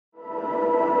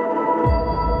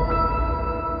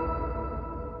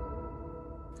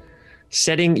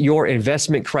setting your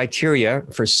investment criteria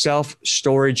for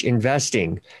self-storage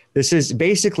investing. This is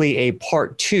basically a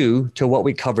part 2 to what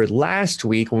we covered last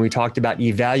week when we talked about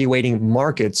evaluating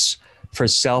markets for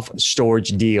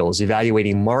self-storage deals,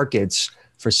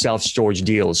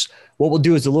 What we'll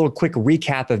do is a little quick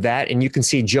recap of that. And you can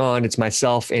see John, it's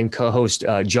myself and co-host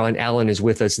John Allen is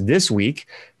with us this week.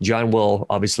 John will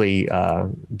obviously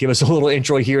give us a little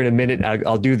intro here in a minute.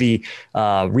 I'll do the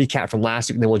recap from last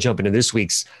week, and then we'll jump into this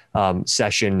week's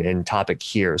session and topic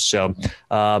here. So,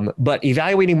 but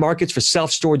evaluating markets for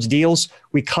self-storage deals,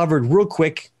 we covered real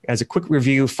quick as a quick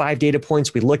review, 5 data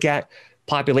points we look at: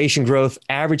 population growth,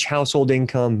 average household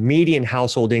income, median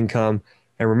household income.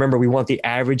 And remember, we want the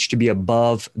average to be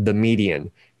above the median.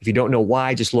 If you don't know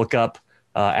why, just look up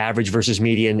average versus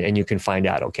median and you can find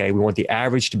out, okay? We want the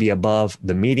average to be above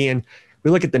the median.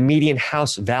 We look at the median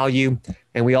house value,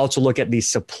 and we also look at the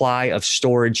supply of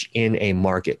storage in a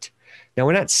market. Now,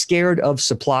 we're not scared of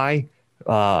supply.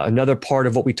 Another part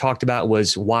of what we talked about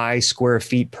was why square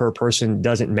feet per person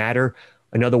doesn't matter.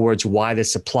 In other words, why the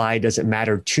supply doesn't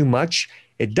matter too much.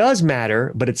 It does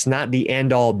matter, but it's not the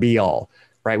end all be all,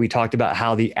 right? We talked about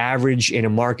how the average in a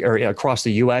market or across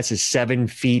the US is 7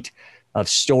 feet of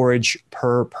storage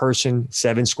per person,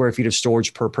 7 square feet of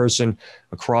storage per person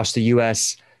across the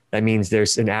US. That means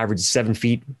there's an average of 7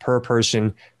 feet per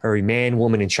person, every man,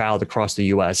 woman, and child across the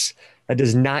US. That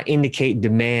does not indicate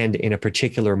demand in a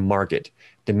particular market.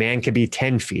 Demand could be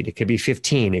 10 feet, it could be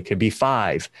 15, it could be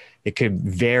 5. It could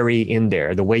vary in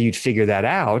there. The way you'd figure that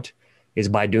out is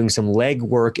by doing some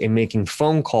legwork and making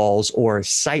phone calls or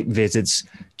site visits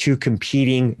to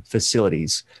competing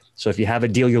facilities. So if you have a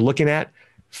deal you're looking at,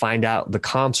 find out the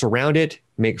comps around it,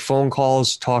 make phone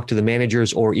calls, talk to the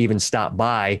managers, or even stop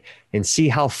by and see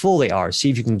how full they are. See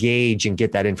if you can gauge and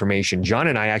get that information. John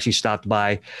and I actually stopped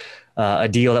by a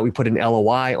deal that we put an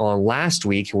LOI on last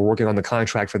week. We're working on the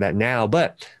contract for that now,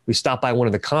 but we stopped by one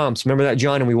of the comps. Remember that,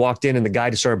 John? And we walked in and the guy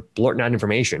just started blurting out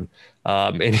information.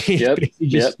 And he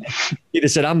just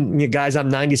said, I'm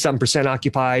 90-something%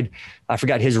 occupied. I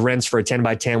forgot his rents for a 10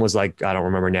 by 10 was like, I don't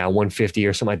remember now, 150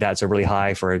 or something like that. So really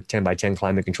high for a 10 by 10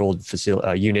 climate controlled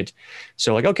unit.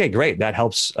 So like, okay, great. That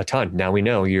helps a ton. Now we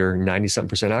know you're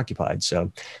 90-something% occupied.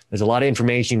 So there's a lot of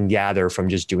information you can gather from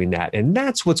just doing that. And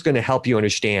that's what's going to help you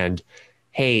understand,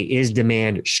 hey, is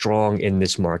demand strong in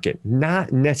this market?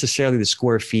 Not necessarily the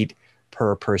square feet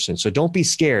per person. So don't be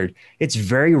scared. It's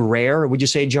very rare, would you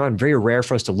say, John, very rare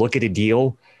for us to look at a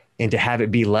deal and to have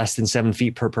it be less than 7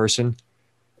 feet per person?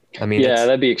 I mean, yeah,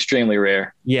 that'd be extremely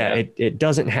rare. Yeah, it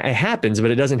doesn't, it happens, but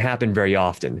it doesn't happen very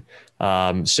often.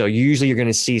 So usually you're going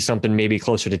to see something maybe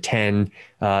closer to 10,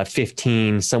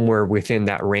 15, somewhere within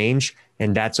that range.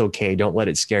 And that's okay. Don't let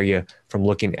it scare you from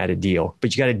looking at a deal,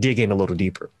 but you got to dig in a little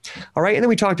deeper. All right. And then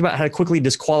we talked about how to quickly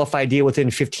disqualify a deal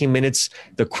within 15 minutes.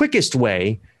 The quickest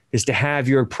way is to have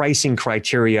your pricing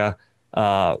criteria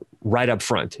right up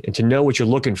front and to know what you're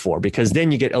looking for, because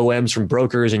then you get OMs from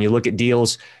brokers and you look at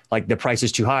deals like the price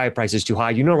is too high,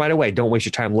 you know right away. Don't waste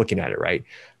your time looking at it, right?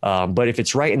 But if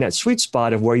it's right in that sweet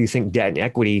spot of where you think debt and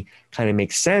equity kind of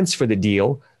makes sense for the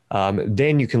deal,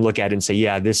 then you can look at it and say,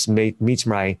 yeah, this meets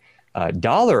my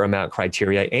dollar amount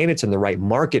criteria and it's in the right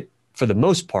market for the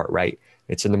most part, right?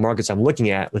 It's in the markets I'm looking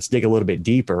at. Let's dig a little bit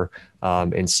deeper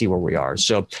and see where we are.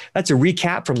 So that's a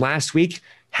recap from last week.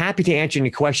 Happy to answer any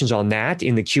questions on that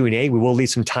in the Q&A. We will leave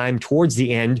some time towards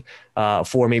the end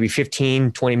for maybe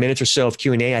 15, 20 minutes or so of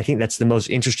Q&A. I think that's the most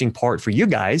interesting part for you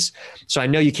guys. So I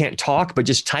know you can't talk, but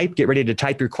just type. Get ready to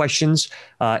type your questions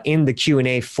in the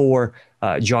Q&A for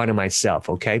John and myself,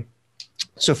 okay?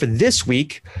 So for this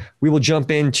week, we will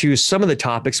jump into some of the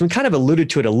topics. We kind of alluded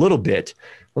to it a little bit.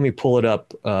 Let me pull it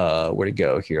up. Where'd it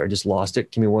go here? I just lost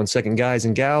it. Give me 1 second, guys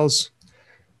and gals.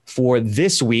 For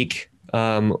this week,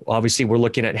 obviously, we're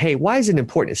looking at, hey, why is it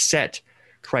important to set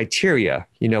criteria?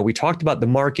 You know, we talked about the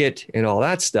market and all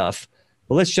that stuff,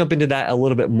 but let's jump into that a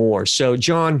little bit more. So,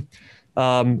 John,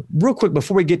 real quick,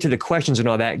 before we get to the questions and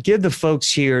all that, give the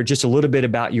folks here just a little bit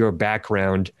about your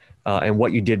background and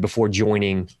what you did before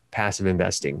joining passive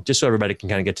investing, just so everybody can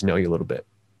kind of get to know you a little bit.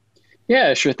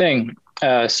 Yeah, sure thing.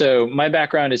 So my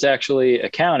background is actually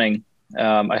accounting.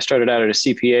 I started out at a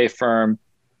CPA firm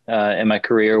in my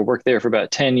career, worked there for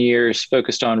about 10 years,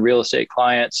 focused on real estate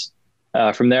clients.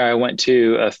 From there, I went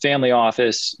to a family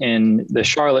office in the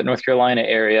Charlotte, North Carolina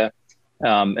area,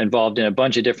 involved in a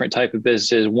bunch of different type of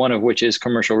businesses, one of which is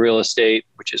commercial real estate,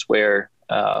 which is where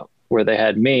they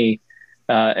had me.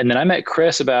 And then I met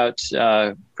Kris about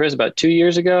 2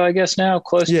 years ago, I guess now,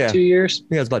 close to 2 years.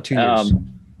 Yeah, it's about 2 years.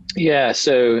 Yeah.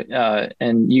 So,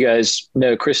 and you guys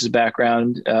know Kris's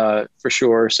background for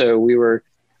sure. So we were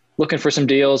looking for some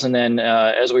deals. And then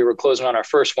as we were closing on our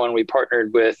first one, we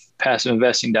partnered with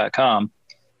PassiveInvesting.com.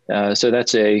 So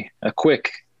that's a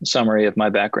quick summary of my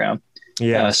background.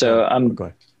 Yeah. So I'm go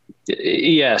ahead.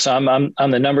 Yeah, so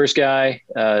I'm the numbers guy.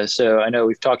 So I know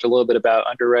we've talked a little bit about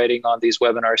underwriting on these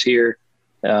webinars here,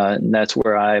 and that's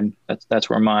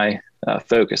where my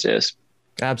focus is.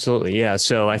 Absolutely. Yeah.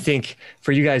 So I think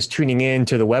for you guys tuning in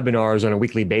to the webinars on a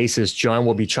weekly basis, John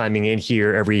will be chiming in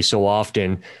here every so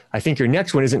often. I think your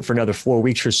next one isn't for another 4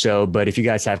 weeks or so, but if you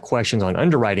guys have questions on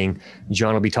underwriting,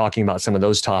 John will be talking about some of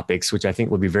those topics, which I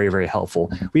think will be very, very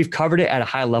helpful. We've covered it at a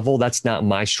high level. That's not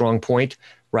my strong point,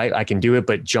 right? I can do it,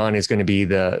 but John is going to be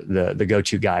the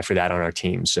go-to guy for that on our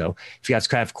team. So if you guys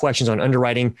have questions on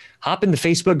underwriting, hop in the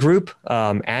Facebook group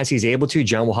as he's able to.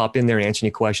 John will hop in there and answer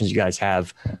any questions you guys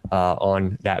have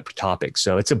on that topic.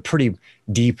 So it's a pretty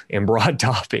deep and broad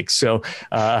topic. So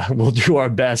we'll do our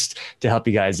best to help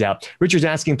you guys out. Richard's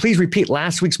asking, please repeat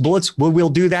last week's bullets. We'll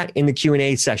do that in the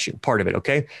Q&A session, part of it,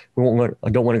 okay? I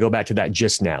don't want to go back to that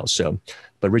just now. So,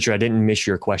 but Richard, I didn't miss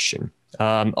your question.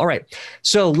 All right.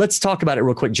 So let's talk about it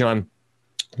real quick, John.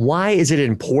 Why is it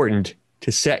important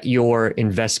to set your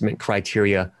investment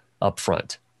criteria up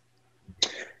front?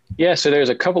 Yeah, so there's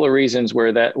a couple of reasons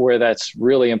where that's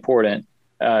really important.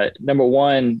 Number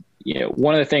one,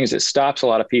 one of the things that stops a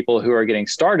lot of people who are getting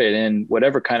started in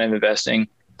whatever kind of investing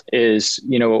is,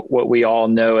 what we all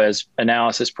know as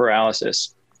analysis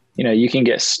paralysis. You can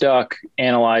get stuck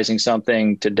analyzing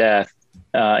something to death,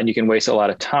 and you can waste a lot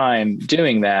of time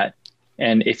doing that.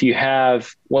 And if you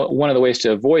have, one of the ways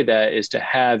to avoid that is to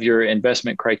have your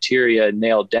investment criteria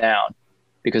nailed down,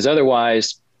 because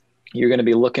otherwise you're going to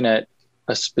be looking at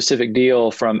a specific deal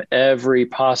from every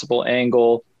possible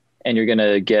angle and you're going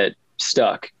to get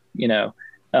stuck. You're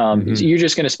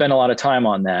just going to spend a lot of time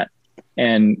on that.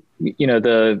 And,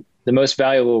 the most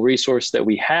valuable resource that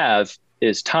we have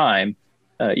is time.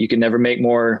 You can never make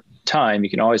more time.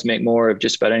 You can always make more of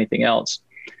just about anything else.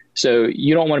 So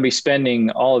you don't want to be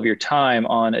spending all of your time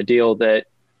on a deal that,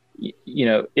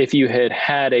 if you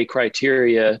had a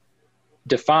criteria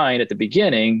defined at the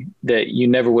beginning, that you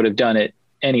never would have done it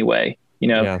anyway.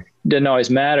 It doesn't always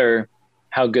matter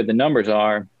how good the numbers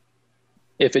are.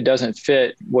 If it doesn't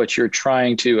fit what you're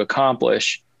trying to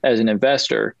accomplish as an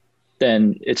investor,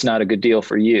 then it's not a good deal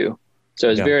for you. So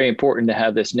it's very important to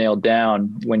have this nailed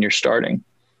down when you're starting.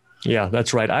 Yeah,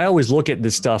 that's right. I always look at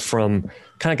this stuff from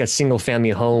kind of like a single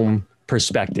family home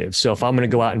perspective. So if I'm going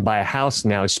to go out and buy a house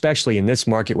now, especially in this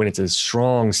market, when it's a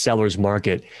strong seller's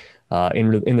market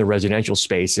in the residential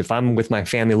space, if I'm with my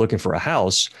family looking for a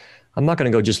house, I'm not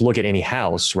going to go just look at any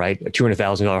house, right? A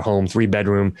 $200,000 home,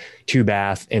 3-bedroom,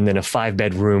 2-bath, and then a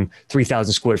 5-bedroom,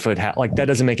 3,000 square foot house. Like that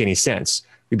doesn't make any sense.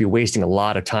 We'd be wasting a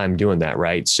lot of time doing that,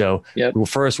 right? So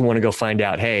first we want to go find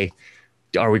out, hey,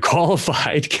 are we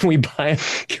qualified? Can we buy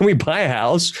a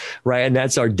house? Right. And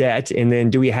that's our debt. And then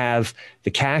do we have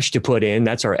the cash to put in?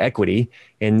 That's our equity.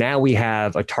 And now we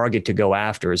have a target to go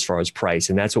after as far as price.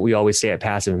 And that's what we always say at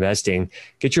Passive Investing.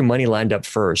 Get your money lined up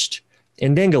first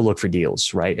and then go look for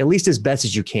deals, right? At least as best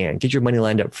as you can. Get your money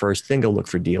lined up first, then go look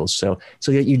for deals. So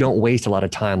that you don't waste a lot of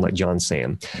time like John's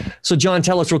saying. So John,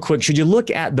 tell us real quick, should you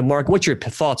look at the market? What's your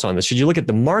thoughts on this? Should you look at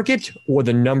the market or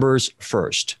the numbers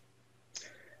first?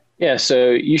 Yeah, so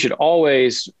you should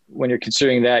always, when you're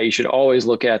considering that, you should always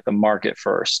look at the market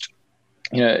first.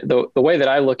 The way that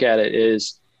I look at it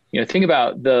is, think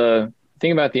about the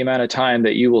amount of time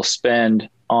that you will spend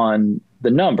on the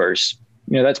numbers.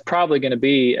 That's probably going to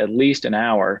be at least an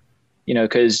hour,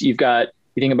 because you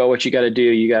think about what you got to do.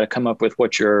 You got to come up with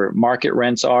what your market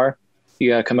rents are. You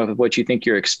got to come up with what you think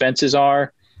your expenses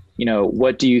are.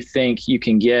 What do you think you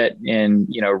can get in,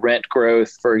 rent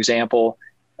growth, for example.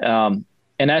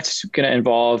 And that's going to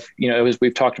involve, as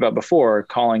we've talked about before,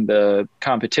 calling the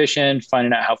competition,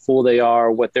 finding out how full they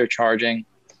are, what they're charging.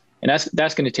 And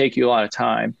that's going to take you a lot of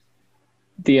time.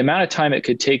 The amount of time it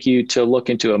could take you to look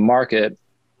into a market,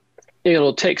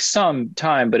 it'll take some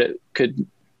time, but it could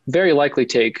very likely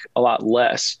take a lot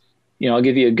less. I'll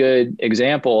give you a good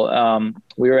example.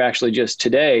 We were actually just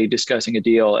today discussing a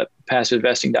deal at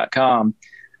PassiveInvesting.com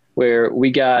where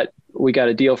we got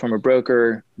a deal from a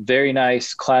broker, very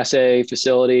nice Class A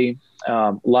facility,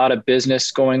 a lot of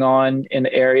business going on in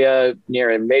the area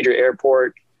near a major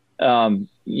airport. From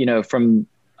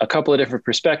a couple of different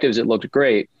perspectives, it looked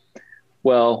great.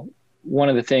 Well, one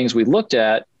of the things we looked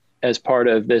at as part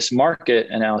of this market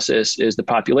analysis is the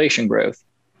population growth.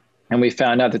 And we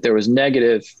found out that there was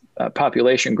negative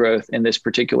population growth in this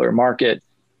particular market,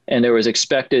 and there was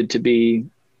expected to be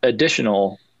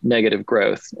additional negative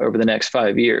growth over the next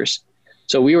 5 years.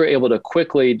 So we were able to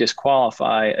quickly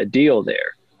disqualify a deal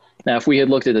there. Now, if we had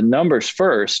looked at the numbers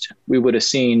first, we would have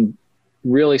seen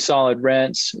really solid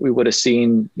rents. We would have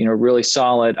seen, really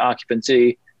solid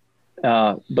occupancy.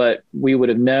 But we would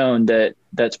have known that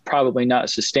that's probably not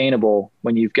sustainable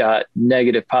when you've got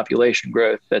negative population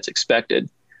growth that's expected.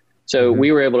 So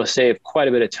we were able to save quite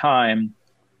a bit of time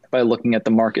by looking at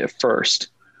the market first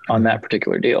on that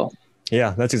particular deal.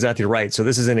 Yeah, that's exactly right. So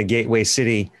this is in a gateway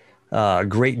city,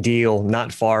 great deal,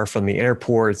 not far from the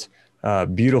airport.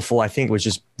 Beautiful. I think it was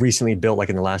just recently built like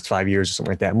in the last 5 years or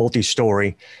something like that,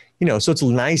 multi-story, so it's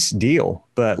a nice deal.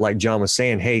 But like John was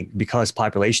saying, hey, because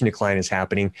population decline is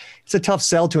happening, it's a tough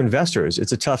sell to investors.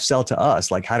 It's a tough sell to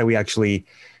us. Like, how do we actually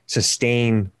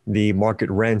sustain the market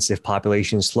rents if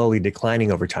population is slowly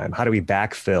declining over time? How do we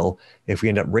backfill if we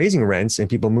end up raising rents and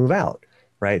people move out?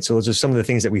 Right. So those are some of the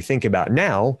things that we think about.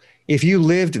 Now, if you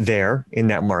lived there in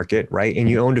that market, right, and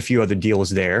you owned a few other deals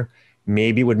there,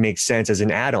 maybe it would make sense as an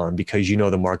add-on because you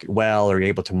know the market well, or you're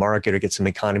able to market or get some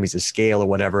economies of scale or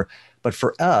whatever. But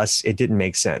for us, it didn't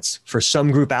make sense. For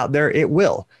some group out there, it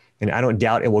will. And I don't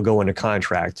doubt it will go into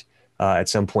contract at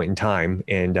some point in time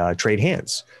and trade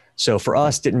hands. So for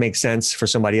us, it didn't make sense. For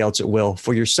somebody else, it will.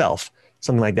 For yourself,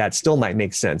 something like that still might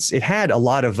make sense. It had a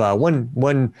lot of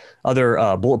one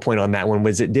other bullet point on that one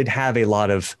was it did have a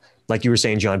lot of, like you were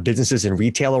saying, John, businesses and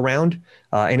retail around,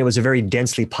 and it was a very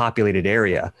densely populated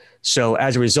area. So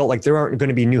as a result, like there aren't going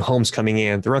to be new homes coming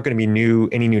in. There aren't going to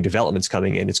be any new developments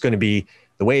coming in. It's going to be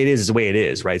the way it is the way it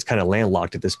is, right? It's kind of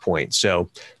landlocked at this point. So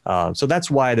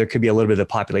that's why there could be a little bit of the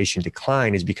population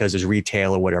decline is because there's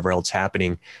retail or whatever else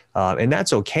happening. And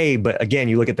that's okay. But again,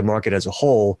 you look at the market as a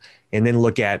whole and then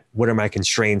look at what are my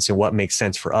constraints and what makes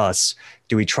sense for us.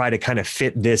 Do we try to kind of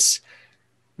fit this,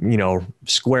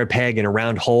 square peg in a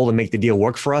round hole and make the deal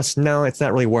work for us? No, it's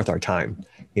not really worth our time,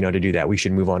 to do that. We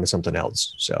should move on to something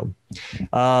else. So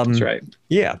that's right.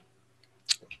 Yeah.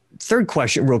 Third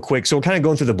question real quick. So we're kind of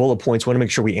going through the bullet points. Want to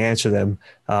make sure we answer them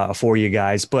for you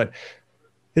guys, but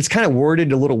it's kind of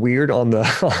worded a little weird on the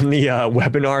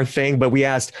webinar thing, but we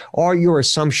asked, are your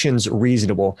assumptions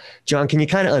reasonable? John, can you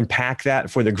kind of unpack that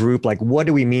for the group? Like, what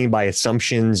do we mean by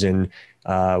assumptions and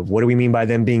what do we mean by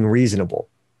them being reasonable?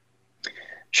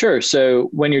 Sure. So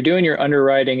when you're doing your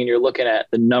underwriting and you're looking at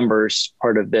the numbers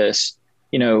part of this,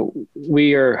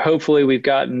 we've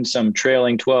gotten some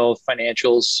trailing 12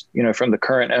 financials, from the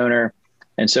current owner.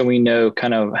 And so we know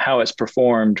kind of how it's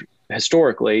performed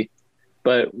historically,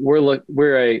 but we're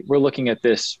looking at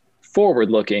this forward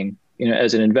looking,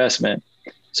 as an investment.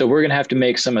 So we're going to have to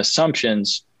make some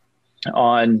assumptions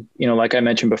on, like I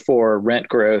mentioned before, rent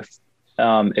growth,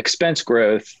 expense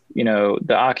growth,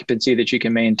 the occupancy that you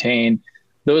can maintain.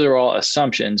 Those are all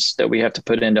assumptions that we have to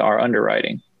put into our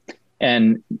underwriting.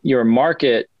 And your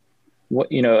market,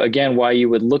 again, why you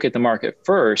would look at the market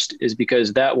first is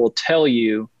because that will tell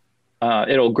you,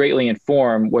 it'll greatly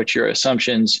inform what your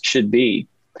assumptions should be.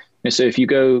 And so if you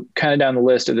go kind of down the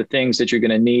list of the things that you're going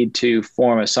to need to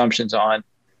form assumptions on,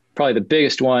 probably the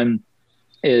biggest one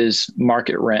is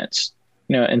market rents.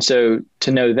 And so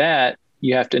to know that,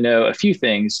 you have to know a few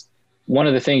things. One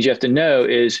of the things you have to know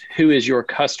is who is your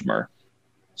customer.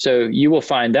 So you will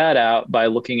find that out by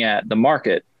looking at the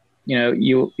market.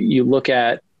 You look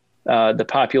at the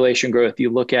population growth.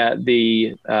 You look at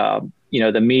the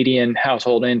median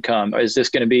household income. Is this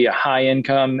going to be a high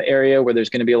income area where there's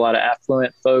going to be a lot of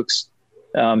affluent folks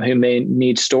who may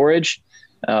need storage?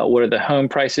 What are the home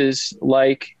prices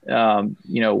like?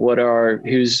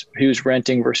 Who's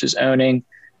renting versus owning?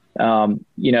 And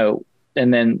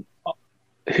then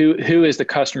who is the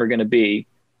customer going to be?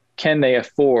 Can they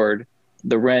afford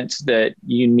the rents that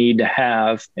you need to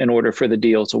have in order for the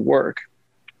deal to work?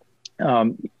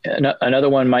 Another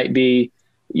one might be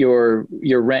your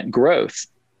rent growth,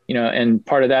 and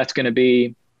part of that's going to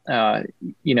be,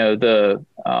 the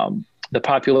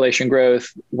population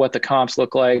growth, what the comps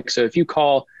look like. So if you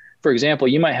call, for example,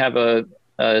 you might have a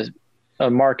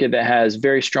market that has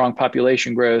very strong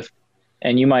population growth,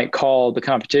 and you might call the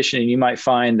competition and you might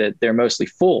find that they're mostly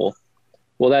full.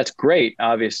 Well, that's great.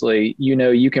 Obviously,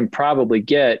 you can probably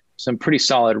get some pretty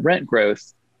solid rent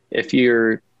growth if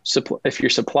your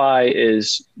supply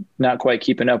is not quite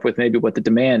keeping up with maybe what the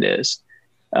demand is.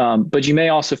 But you may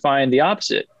also find the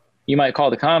opposite. You might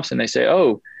call the comps and they say,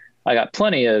 "Oh, I got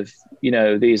plenty of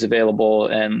these available,"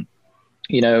 and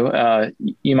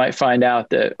you might find out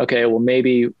that, okay, well,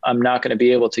 maybe I'm not going to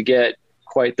be able to get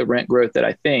quite the rent growth that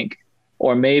I think,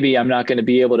 or maybe I'm not going to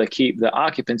be able to keep the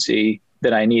occupancy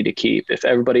that I need to keep. If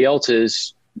everybody else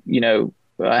is,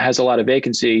 has a lot of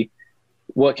vacancy,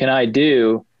 what can I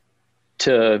do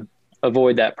to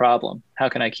avoid that problem? How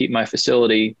can I keep my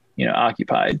facility,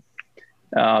 occupied?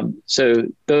 So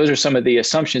those are some of the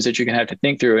assumptions that you're going to have to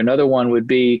think through. Another one would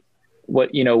be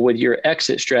with your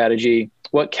exit strategy,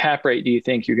 what cap rate do you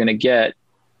think you're going to get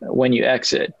when you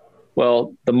exit?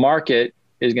 Well, the market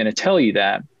is going to tell you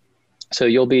that. So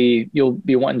you'll be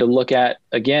wanting to look at,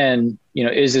 again,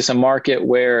 is this a market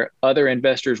where other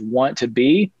investors want to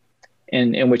be?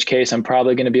 In which case I'm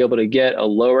probably going to be able to get a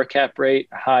lower cap rate,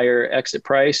 higher exit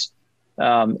price.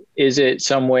 Is it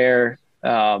somewhere,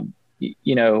 where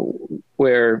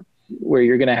you're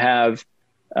going to have,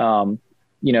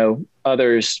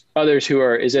 others who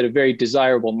are, is it a very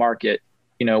desirable market,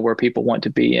 where people want to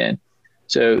be in?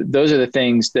 So those are the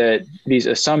things that these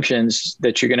assumptions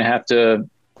that you're going to have to,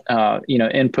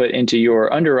 input into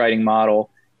your underwriting model,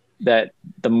 that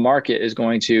the market is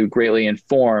going to greatly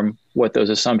inform what those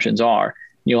assumptions are.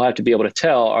 You'll have to be able to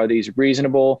tell, are these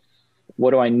reasonable?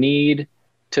 What do I need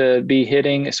to be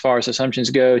hitting as far as assumptions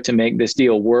go to make this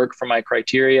deal work for my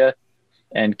criteria?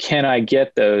 And can I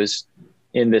get those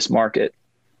in this market?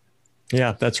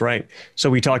 Yeah, that's right. So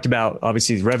we talked about,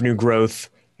 obviously, revenue growth,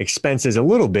 expenses a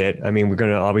little bit. I mean, we're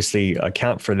going to obviously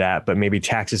account for that, but maybe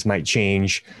taxes might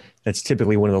change. That's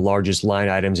typically one of the largest line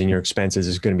items in your expenses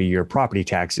is going to be your property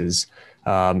taxes.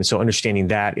 So understanding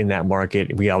that in that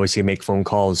market, we obviously make phone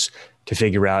calls to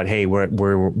figure out, hey, where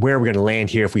are we going to land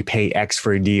here if we pay X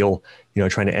for a deal,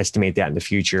 trying to estimate that in the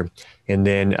future. And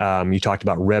then you talked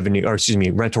about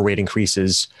rental rate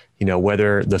increases,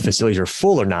 whether the facilities are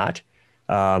full or not,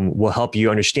 will help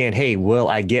you understand, hey, will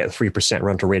I get 3%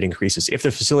 rental rate increases? If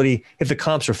the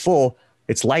comps are full,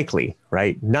 it's likely,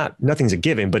 right? Nothing's a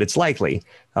given, but it's likely.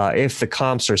 If the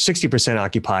comps are 60%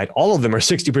 occupied, all of them are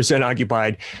 60%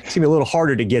 occupied, it's gonna be a little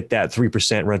harder to get that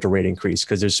 3% rental rate increase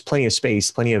because there's plenty of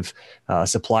space, plenty of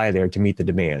supply there to meet the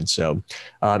demand. So,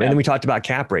 and then we talked about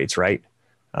cap rates, right?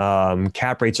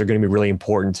 Cap rates are going to be really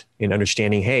important in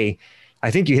understanding, hey,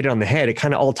 I think you hit it on the head. It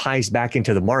kind of all ties back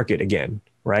into the market again,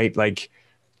 right? Like,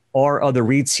 are other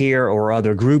REITs here or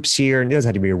other groups here? And it doesn't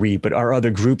have to be a REIT, but are other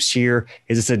groups here?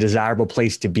 Is this a desirable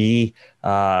place to be?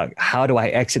 How do I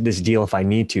exit this deal if I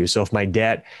need to? So if my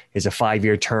debt is a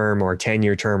 5-year term or a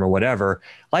 10-year term or whatever,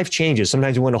 life changes.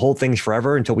 Sometimes we want to hold things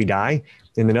forever until we die.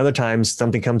 And then other times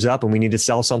something comes up and we need to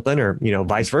sell something, or,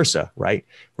 vice versa, right?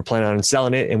 We're planning on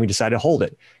selling it and we decide to hold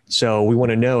it. So we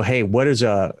want to know, hey, what is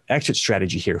a exit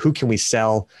strategy here? Who can we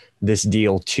sell this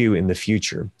deal to in the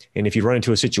future? And if you run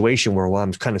into a situation where, well,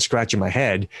 I'm kind of scratching my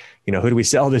head, who do we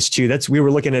sell this to? We were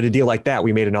looking at a deal like that.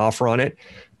 We made an offer on it.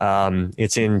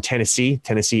 It's in Tennessee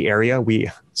area. We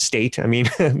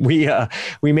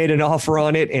made an offer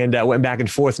on it and went back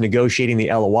and forth negotiating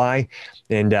the LOI.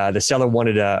 And the seller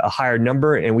wanted a higher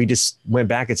number. And we just went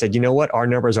back and said, you know what? Our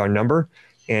number is our number.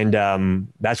 And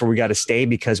that's where we got to stay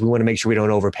because we want to make sure we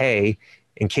don't overpay.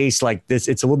 In case like this,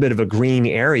 it's a little bit of a green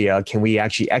area. Can we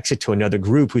actually exit to another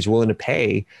group who's willing to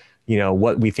pay,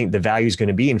 what we think the value is going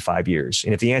to be in 5 years?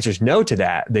 And if the answer is no to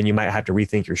that, then you might have to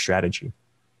rethink your strategy.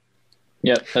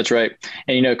 Yeah, that's right.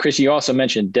 And, Kris, you also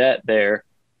mentioned debt there.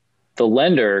 The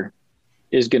lender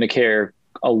is going to care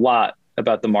a lot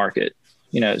about the market.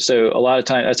 So a lot of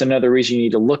time, that's another reason you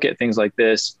need to look at things like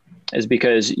this, is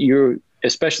because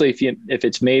especially if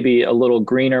it's maybe a little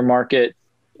greener market,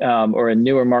 or a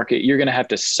newer market, you're going to have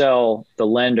to sell the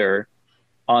lender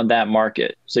on that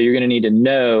market. So you're going to need to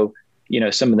know,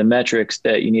 some of the metrics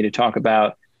that you need to talk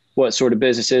about, what sort of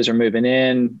businesses are moving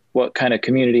in, what kind of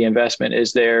community investment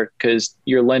is there, because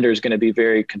your lender is going to be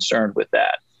very concerned with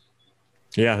that.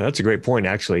 Yeah, that's a great point,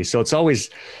 actually. So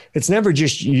it's never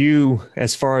just you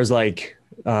as far as like,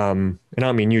 and I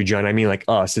don't mean you, John, I mean like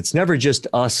us. It's never just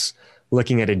us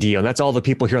looking at a deal. And that's all the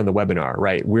people here on the webinar,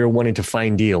 right? We're wanting to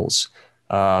find deals.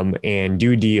 And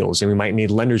do deals, and we might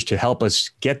need lenders to help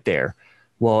us get there.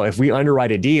 Well, if we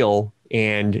underwrite a deal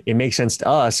and it makes sense to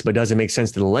us, but doesn't make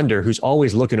sense to the lender who's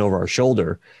always looking over our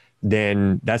shoulder,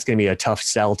 then that's going to be a tough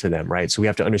sell to them, right? So we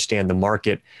have to understand the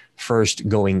market first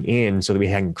going in so that we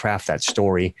can craft that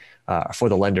story for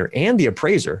the lender and the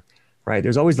appraiser, right?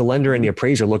 There's always the lender and the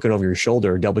appraiser looking over your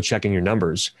shoulder, double checking your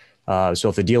numbers. So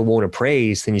if the deal won't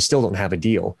appraise, then you still don't have a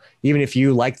deal. Even if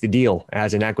you like the deal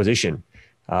as an acquisition,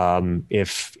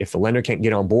 if the lender can't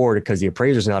get on board because the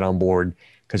appraiser's not on board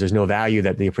because there's no value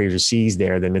that the appraiser sees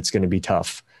there, then it's going to be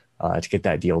tough to get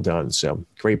that deal done. So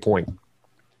great point.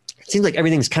 It seems like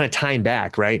everything's kind of tying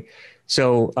back, right?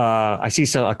 So I see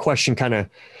a question kind of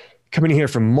coming in here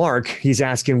from Mark. He's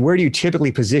asking, where do you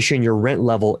typically position your rent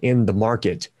level in the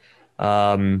market?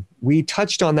 We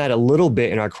touched on that a little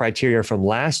bit in our criteria from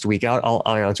last week. I'll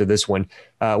answer this one.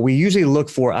 We usually look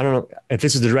for, I don't know if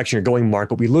this is the direction you're going, Mark,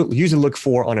 but we usually look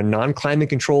for on a non-climate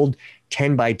controlled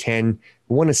 10 by 10,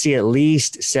 we want to see at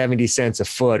least 70 cents a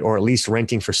foot, or at least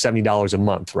renting for $70 a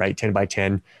month, right? 10 by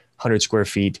 10, 100 square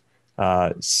feet,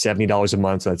 $70 a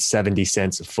month. So that's 70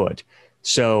 cents a foot.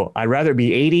 So I'd rather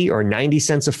be 80 or 90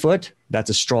 cents a foot. That's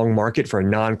a strong market for a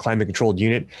non-climate controlled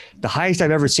unit. The highest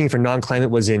I've ever seen for non-climate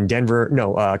was in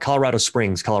Colorado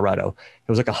Springs, Colorado.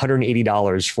 It was like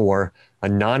 $180 for a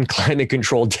non-climate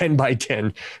controlled 10 by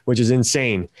 10, which is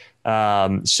insane.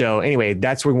 So anyway,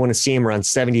 that's where we want to see them, around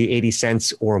 70, 80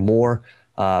 cents or more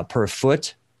per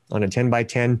foot on a 10 by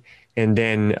 10. And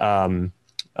then on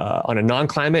a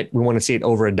non-climate, we want to see it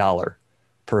over $1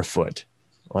 per foot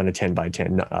on a 10 by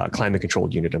 10 climate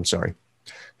controlled unit. I'm sorry.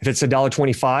 If it's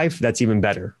 $1.25, that's even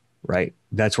better, right?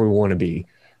 That's where we want to be.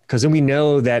 Because then we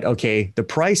know that, okay, the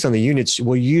price on the units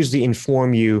will usually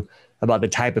inform you about the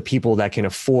type of people that can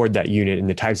afford that unit and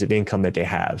the types of income that they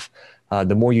have.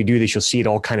 The more you do this, you'll see it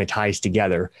all kind of ties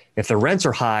together. If the rents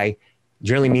are high,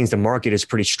 generally means the market is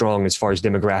pretty strong as far as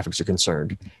demographics are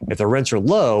concerned. If the rents are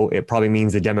low, it probably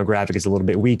means the demographic is a little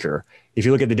bit weaker. If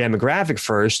you look at the demographic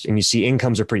first and you see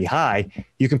incomes are pretty high,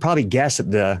 you can probably guess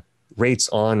that the rates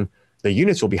on the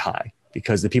units will be high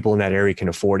because the people in that area can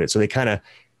afford it. So they kind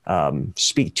of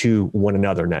speak to one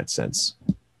another in that sense.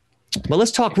 But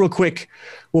let's talk real quick.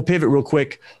 We'll pivot real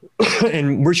quick.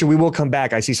 And Richard, we will come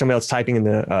back. I see somebody else typing in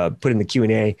the, put in the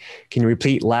Q&A. Can you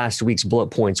repeat last week's bullet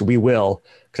points? We will,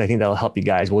 because I think that'll help you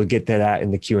guys. We'll get to that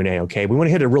in the Q&A. Okay. We want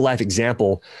to hit a real life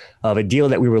example of a deal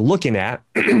that we were looking at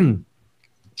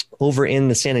over in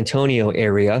the San Antonio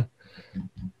area.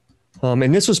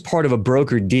 And this was part of a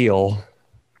broker deal.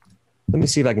 Let me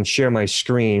see if I can share my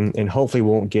screen and hopefully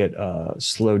won't get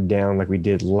slowed down like we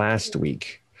did last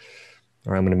week.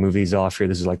 All right, I'm going to move these off here.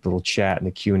 This is like the little chat and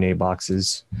the Q&A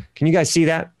boxes. Can you guys see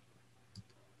that?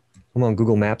 I'm on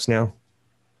Google Maps now.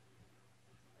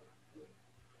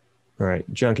 All right,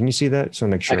 John, can you see that? Just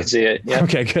want to make sure. I can see it. Yeah.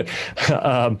 Okay, good.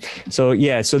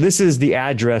 So this is the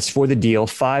address for the deal: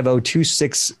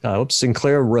 5026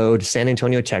 Sinclair Road, San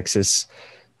Antonio, Texas,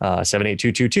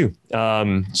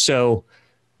 78222. So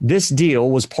this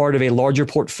deal was part of a larger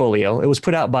portfolio. It was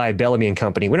put out by Bellamy and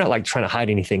Company. We're not like trying to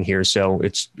hide anything here. So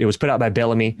it was put out by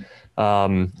Bellamy,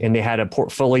 and they had a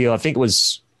portfolio. I think it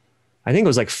was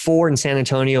like 4 in San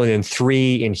Antonio and then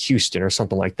 3 in Houston or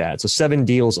something like that. So 7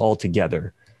 deals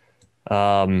altogether.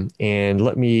 And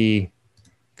let me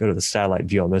go to the satellite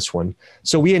view on this one.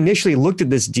 So we initially looked at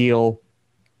this deal,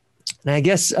 and I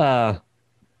guess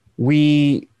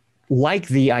we like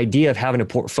the idea of having a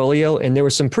portfolio, and there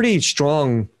was some pretty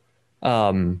strong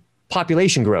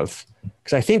population growth,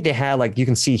 because I think they had, like, you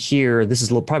can see here, this is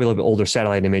probably a little bit older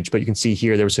satellite image, but you can see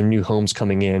here there were some new homes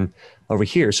coming in over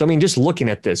here. So I mean, just looking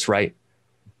at this, right,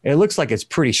 it looks like it's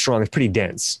pretty strong. It's pretty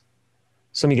dense.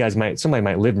 Somebody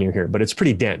might live near here, but it's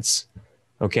pretty dense,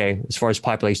 okay, as far as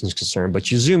population is concerned.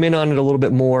 But you zoom in on it a little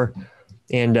bit more,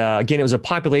 and again, it was a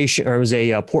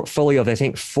portfolio of, I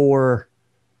think, 4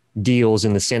 deals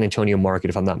in the San Antonio market,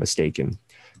 if I'm not mistaken.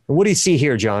 What do you see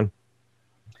here, John?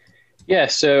 Yeah,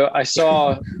 so I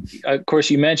saw, of course,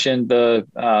 you mentioned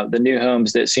the new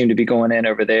homes that seem to be going in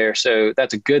over there. So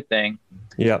that's a good thing.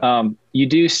 Yeah. You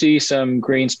do see some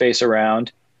green space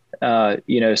around,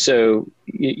 so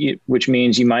which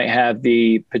means you might have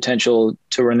the potential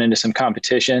to run into some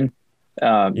competition.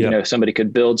 Somebody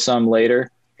could build some later.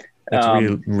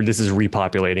 This is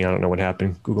repopulating. I don't know what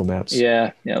happened. Google Maps.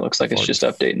 Yeah. It looks like it's just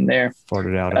updating there.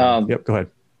 Farted out. Yep. Go ahead.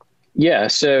 Yeah.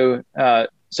 So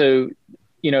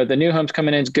the new homes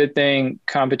coming in is a good thing.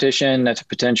 Competition, that's a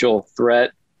potential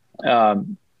threat.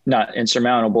 Not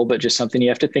insurmountable, but just something you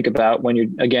have to think about when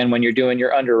you're doing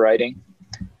your underwriting.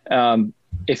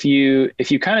 If you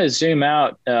kind of zoom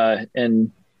out, and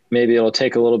maybe it'll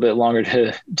take a little bit longer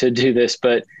to do this,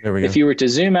 but if you were to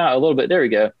zoom out a little bit, there we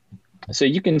go. So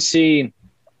you can see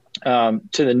to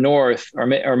the north,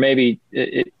 or maybe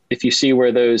if you see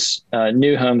where those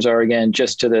new homes are, again,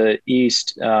 just to the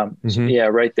east,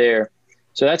 right there.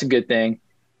 So that's a good thing.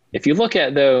 If you look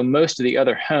at, though, most of the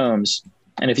other homes,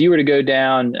 and if you were to go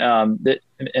down,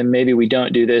 and maybe we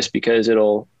don't do this because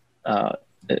it'll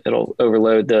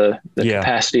overload the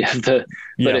capacity of the.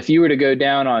 But if you were to go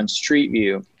down on Street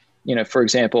View, for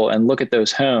example, and look at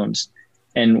those homes.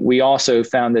 And we also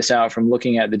found this out from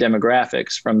looking at the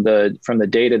demographics from the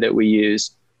data that we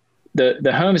use.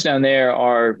 The homes down there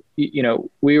are,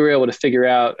 we were able to figure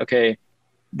out, okay,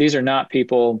 these are not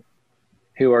people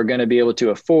who are going to be able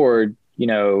to afford,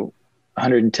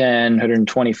 110,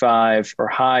 125 or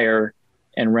higher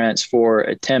in rents for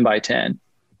a 10 by 10.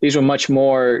 These were much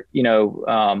more,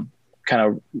 kind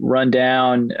of run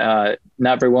down,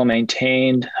 not very well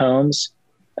maintained homes.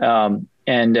 And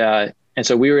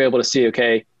so we were able to see,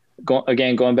 okay,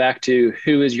 going back to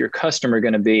who is your customer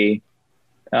going to be,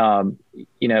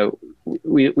 you know,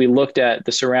 we looked at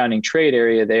the surrounding trade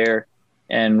area there,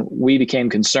 and we became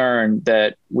concerned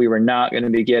that we were not going to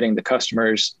be getting the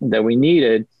customers that we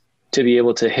needed to be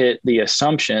able to hit the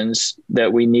assumptions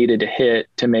that we needed to hit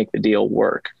to make the deal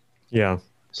work. Yeah.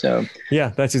 So yeah,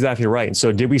 that's exactly right.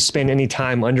 So did we spend any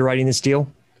time underwriting this deal?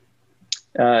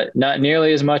 Not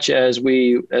nearly as much as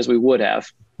we would have.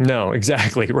 No,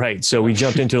 exactly right. So we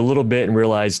jumped into a little bit and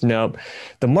realized, no,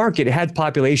 the market had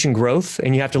population growth,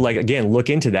 and you have to, like, again,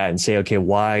 look into that and say, okay,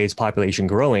 why is population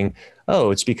growing? Oh,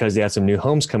 it's because they had some new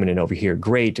homes coming in over here.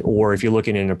 Great. Or if you're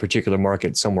looking in a particular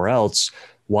market somewhere else,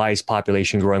 why is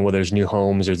population growing? Well, there's new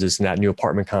homes, there's this and that new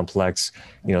apartment complex,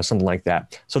 you know, something like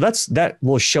that. So that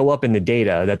will show up in the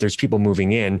data that there's people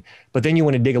moving in, but then you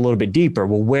want to dig a little bit deeper.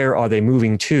 Well, where are they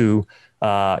moving to?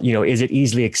 You know, is it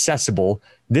easily accessible?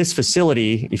 This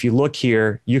facility, if you look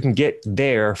here, you can get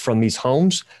there from these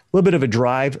homes, a little bit of a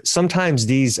drive. Sometimes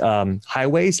these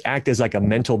highways act as like a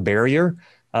mental barrier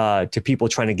to people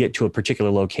trying to get to a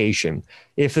particular location.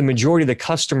 If the majority of the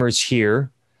customers here,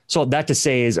 so that to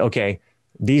say is, okay,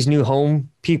 these new home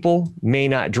people may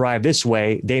not drive this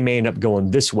way. They may end up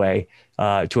going this way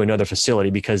to another facility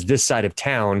because this side of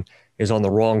town is on the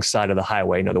wrong side of the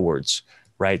highway, in other words.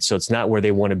 Right. So it's not where they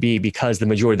want to be because the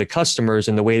majority of the customers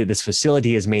and the way that this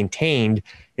facility is maintained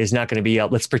is not going to be,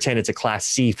 let's pretend it's a Class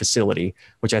C facility,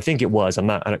 which I think it was.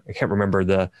 I can't remember.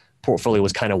 The portfolio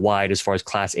was kind of wide as far as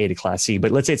Class A to Class C, but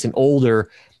let's say it's an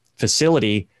older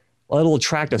facility. Well, it'll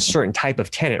attract a certain type of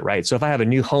tenant, right? So if I have a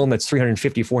new home that's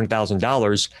 $350,000,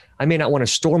 $400,000, I may not want to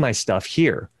store my stuff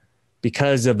here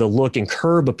because of the look and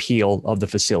curb appeal of the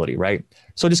facility, right?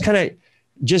 So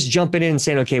just jumping in and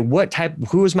saying, okay,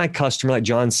 who is my customer? Like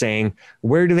John's saying,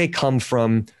 where do they come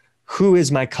from? Who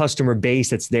is my customer base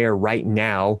that's there right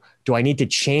now? Do I need to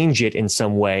change it in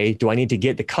some way? Do I need to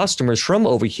get the customers from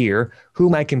over here? Who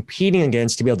am I competing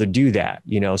against to be able to do that?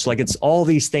 You know, so like it's all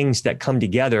these things that come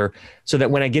together so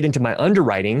that when I get into my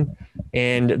underwriting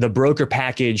and the broker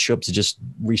package, oops, it just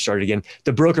restarted again.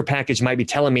 The broker package might be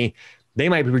telling me, they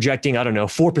might be projecting,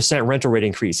 4% rental rate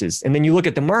increases. And then you look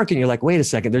at the market and you're like, wait a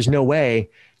second, there's no way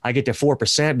I get to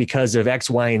 4% because of X,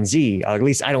 Y, and Z. At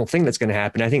least I don't think that's going to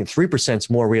happen. I think 3% is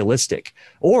more realistic.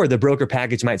 Or the broker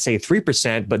package might say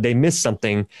 3%, but they missed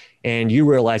something and you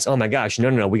realize, oh my gosh,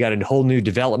 no, we got a whole new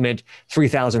development,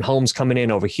 3,000 homes coming in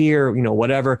over here,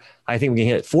 whatever. I think we can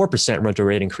hit 4% rental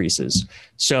rate increases.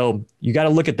 So you got to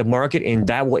look at the market and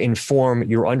that will inform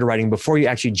your underwriting before you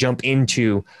actually jump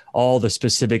into all the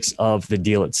specifics of the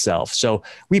deal itself. So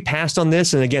we passed on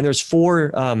this. And again, there's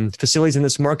 4 facilities in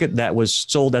this market that was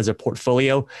sold as a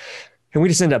portfolio. And we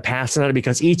just ended up passing on it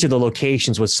because each of the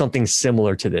locations was something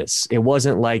similar to this. It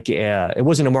wasn't like, it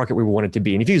wasn't a market we wanted to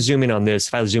be. And if you zoom in on this,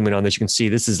 if I zoom in on this, you can see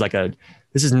this is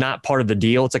not part of the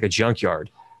deal. It's like a junkyard.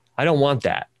 I don't want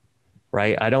that,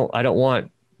 right? I don't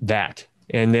want that.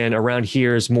 And then around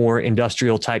here is more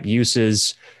industrial type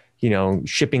uses,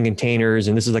 shipping containers.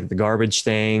 And this is like the garbage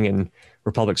thing and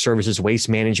Republic Services, waste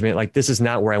management. Like this is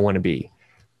not where I want to be.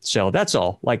 So that's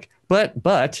all.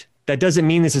 But that doesn't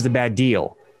mean this is a bad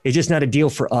deal. It's just not a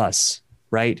deal for us,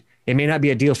 right? It may not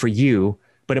be a deal for you,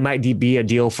 but it might be a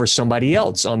deal for somebody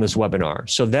else on this webinar.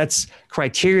 So that's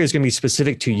criteria is going to be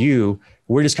specific to you.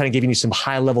 We're just kind of giving you some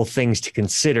high level things to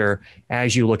consider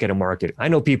as you look at a market. I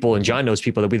know people, and John knows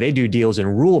people that they do deals in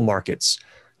rural markets,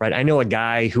 right? I know a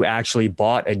guy who actually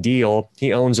bought a deal.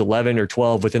 He owns 11 or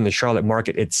 12 within the Charlotte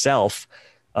market itself,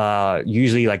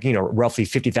 usually roughly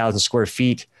 50,000 square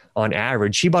feet. On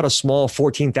average, he bought a small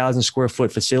 14,000 square foot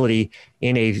facility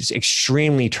in a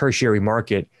extremely tertiary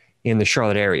market in the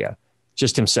Charlotte area,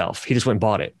 just himself. He just went and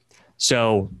bought it.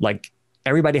 So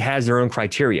everybody has their own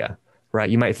criteria, right?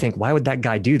 You might think, why would that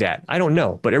guy do that? I don't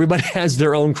know, but everybody has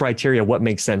their own criteria, what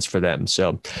makes sense for them.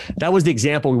 So that was the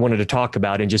example we wanted to talk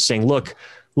about and just saying, look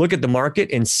at the market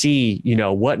and see,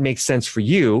 what makes sense for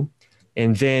you.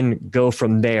 And then go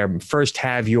from there. First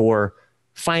have your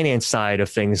finance side of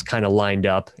things kind of lined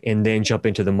up and then jump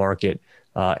into the market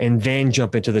and then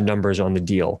jump into the numbers on the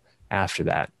deal after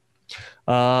that.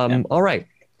 Yeah. All right,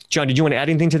 John, did you want to add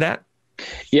anything to that?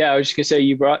 Yeah, I was just gonna say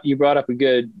you brought up a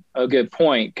good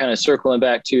point, kind of circling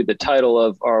back to the title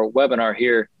of our webinar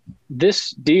here.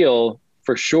 This deal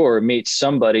for sure meets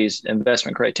somebody's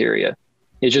investment criteria.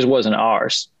 It just wasn't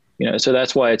ours, so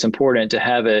that's why it's important to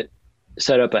have it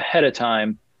set up ahead of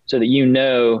time so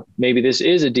that maybe this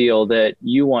is a deal that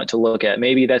you want to look at.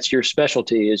 Maybe that's your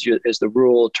specialty is the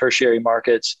rural tertiary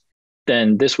markets.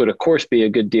 Then this would, of course, be a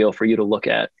good deal for you to look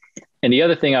at. And the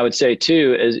other thing I would say,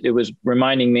 too, is it was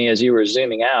reminding me as you were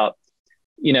zooming out,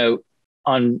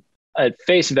 at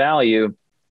face value,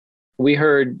 we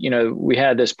heard, we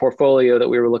had this portfolio that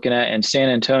we were looking at in San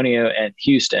Antonio and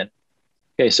Houston.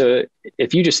 Okay, so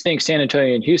if you just think San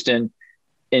Antonio and Houston,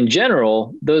 in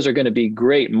general, those are going to be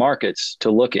great markets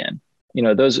to look in.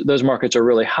 Those markets are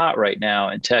really hot right now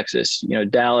in Texas,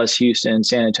 Dallas, Houston,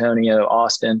 San Antonio,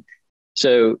 Austin.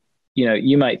 So,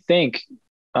 you might think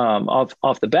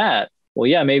off the bat, well,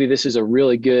 yeah, maybe this is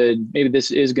maybe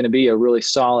this is going to be a really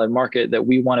solid market that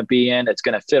we want to be in. It's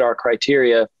going to fit our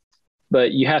criteria,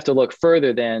 but you have to look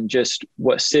further than just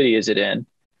what city is it in.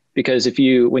 Because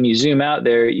when you zoom out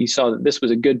there, you saw that this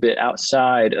was a good bit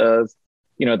outside of,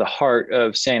 the heart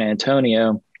of San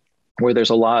Antonio, where there's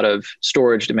a lot of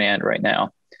storage demand right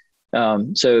now.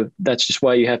 So that's just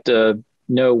why you have to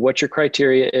know what your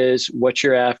criteria is, what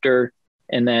you're after,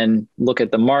 and then look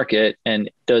at the market and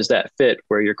does that fit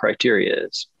where your criteria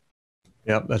is?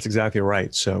 Yep, that's exactly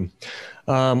right. So,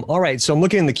 all right. So I'm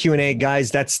looking in the Q&A, guys.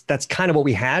 That's kind of what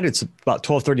we had. It's about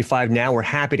 12:35 now. We're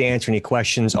happy to answer any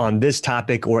questions on this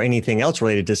topic or anything else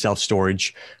related to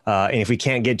self-storage. And if we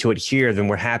can't get to it here, then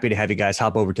we're happy to have you guys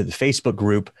hop over to the Facebook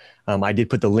group. I did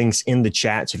put the links in the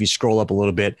chat. So if you scroll up a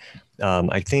little bit,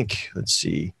 I think, let's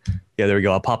see. Yeah, there we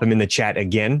go. I'll pop them in the chat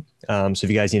again. So if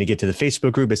you guys need to get to the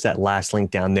Facebook group, it's that last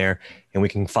link down there, and we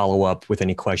can follow up with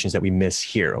any questions that we miss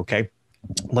here. Okay.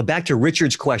 But back to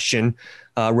Richard's question,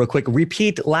 real quick,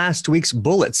 repeat last week's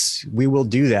bullets. We will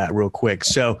do that real quick.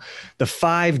 So the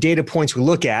 5 data points we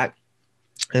look at,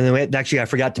 and then actually I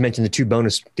forgot to mention the 2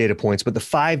 bonus data points, but the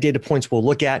 5 data points we'll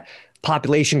look at: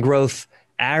 population growth,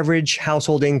 average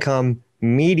household income,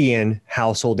 median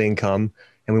household income,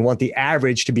 and we want the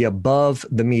average to be above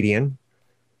the median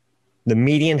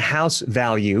house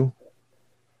value,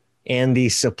 and the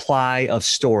supply of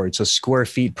storage, so square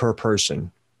feet per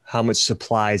person. How much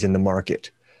supply is in the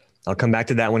market. I'll come back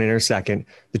to that one in a second.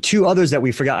 The 2 others that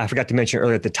I forgot to mention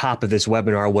earlier at the top of this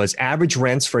webinar was average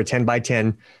rents for a 10 by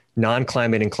 10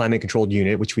 non-climate and climate controlled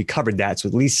unit, which we covered that. So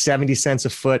at least 70 cents a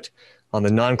foot on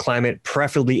the non-climate,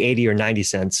 preferably 80 or 90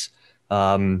 cents.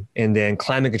 And then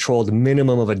climate controlled,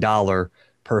 minimum of $1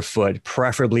 per foot,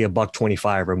 preferably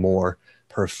 $1.25 or more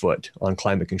per foot on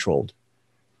climate controlled.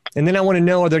 And then I want to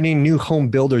know, are there any new home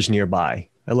builders nearby?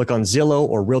 I look on Zillow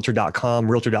or Realtor.com.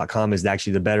 Realtor.com is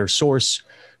actually the better source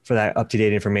for that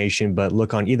up-to-date information, but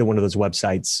look on either one of those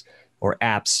websites or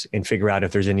apps and figure out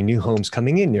if there's any new homes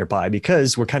coming in nearby,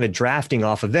 because we're kind of drafting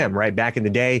off of them, right? Back in the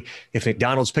day, if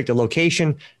McDonald's picked a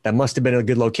location, that must have been a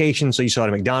good location. So you saw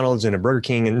a McDonald's and a Burger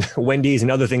King and Wendy's and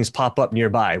other things pop up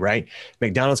nearby, right?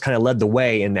 McDonald's kind of led the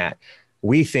way in that.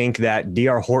 We think that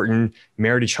D.R. Horton,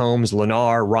 Meritage Homes,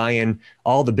 Lennar, Ryan,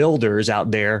 all the builders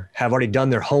out there have already done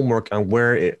their homework on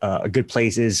where a good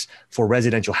place is for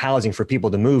residential housing for people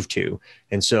to move to.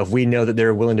 And so if we know that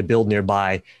they're willing to build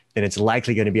nearby, then it's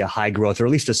likely going to be a high growth or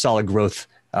at least a solid growth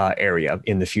area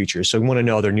in the future. So we want to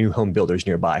know, are there new home builders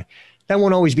nearby? That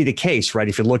won't always be the case, right?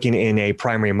 If you're looking in a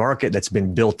primary market that's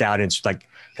been built out and it's like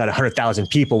got 100,000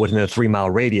 people within a 3-mile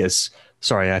radius.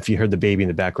 Sorry if you heard the baby in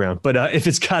the background, but if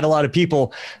it's got a lot of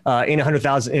people in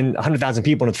 100,000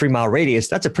 people in a 3-mile radius,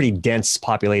 that's a pretty dense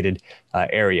populated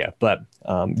area. But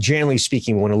generally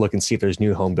speaking, we want to look and see if there's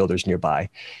new home builders nearby.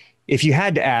 If you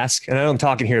had to ask, and I know I'm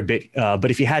talking here a bit,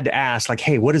 but if you had to ask, like,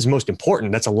 hey, what is most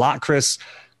important? That's a lot, Kris.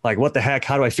 Like, what the heck?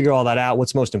 How do I figure all that out?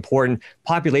 What's most important?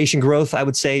 Population growth, I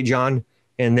would say, John.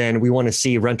 And then we want to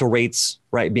see rental rates,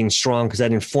 right, being strong, because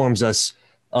that informs us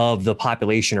of the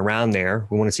population around there.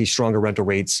 We want to see stronger rental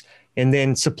rates. And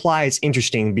then supply is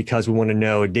interesting because we want to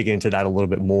know, dig into that a little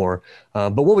bit more.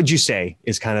 But what would you say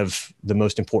is kind of the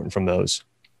most important from those?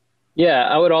 Yeah,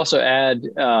 I would also add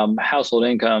household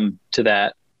income to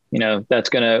that. That's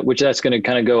going to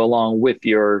kind of go along with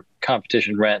your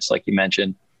competition rents, like you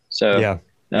mentioned. So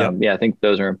yeah, I think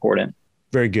those are important.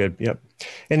 Very good. Yep.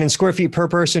 And then square feet per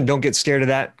person, don't get scared of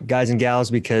that, guys and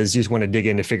gals, because you just want to dig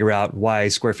in to figure out why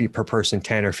square feet per person,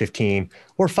 10 or 15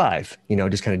 or 5,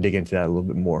 just kind of dig into that a little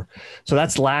bit more. So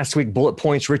that's last week bullet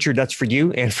points. Richard, that's for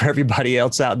you and for everybody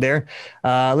else out there.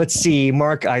 Let's see,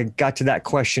 Mark, I got to that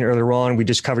question earlier on. We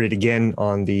just covered it again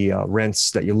on the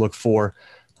rents that you look for.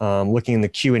 Looking in the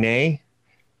Q&A.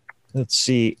 Let's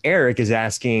see. Eric is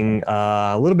asking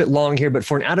a little bit long here, but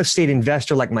for an out-of-state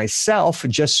investor like myself,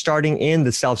 just starting in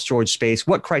the self-storage space,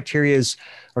 what criteria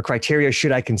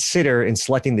should I consider in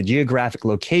selecting the geographic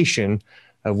location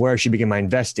of where I should begin my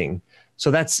investing?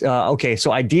 So that's okay.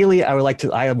 So ideally, I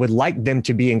would like them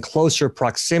to be in closer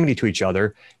proximity to each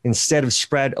other instead of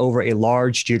spread over a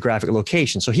large geographic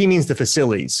location. So he means the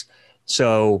facilities.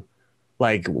 So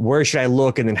like, where should I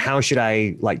look? And then how should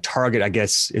I target, I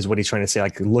guess, is what he's trying to say,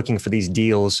 like looking for these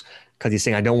deals, because he's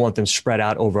saying I don't want them spread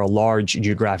out over a large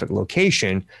geographic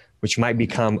location, which might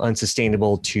become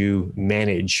unsustainable to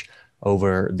manage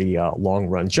over the long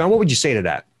run. John, what would you say to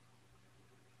that?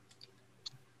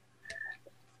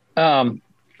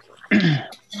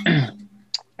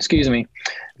 Excuse me.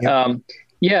 Yep.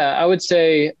 Yeah, I would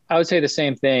say the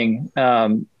same thing.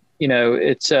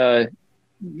 It's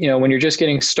when you're just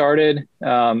getting started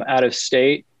out of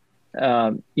state,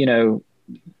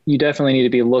 you definitely need to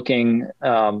be looking,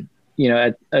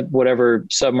 at whatever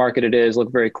submarket it is,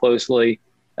 look very closely.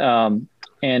 And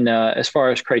as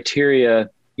far as criteria,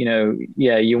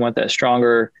 you want that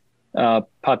stronger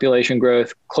population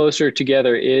growth. Closer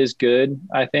together is good,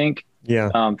 I think.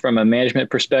 Yeah. From a management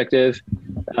perspective,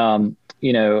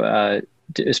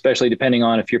 especially depending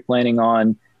on if you're planning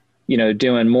on,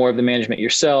 doing more of the management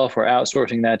yourself or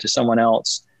outsourcing that to someone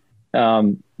else.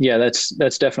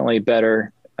 That's definitely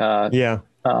better.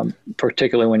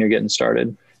 Particularly when you're getting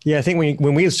started. Yeah, I think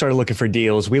when we started looking for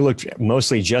deals, we looked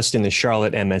mostly just in the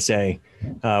Charlotte MSA.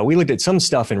 We looked at some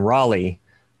stuff in Raleigh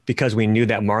because we knew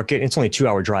that market. It's only a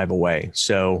 2-hour drive away.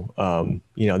 So,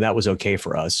 that was okay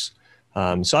for us.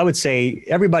 So I would say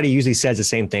everybody usually says the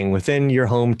same thing within your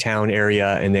hometown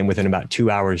area and then within about 2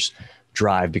 hours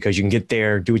drive, because you can get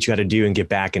there, do what you got to do and get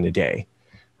back in a day.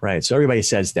 Right. So everybody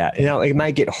says that. Now it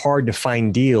might get hard to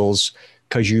find deals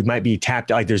because you might be tapped,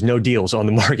 like there's no deals on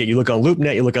the market. You look on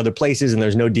LoopNet, you look other places and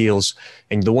there's no deals.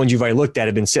 And the ones you've already looked at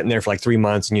have been sitting there for like 3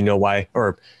 months and you know why,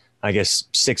 or I guess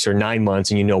 6 or 9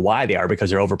 months, and you know why they are, because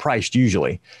they're overpriced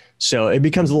usually. So it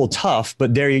becomes a little tough,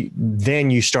 but then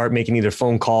you start making either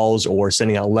phone calls or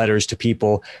sending out letters to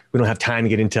people. We don't have time to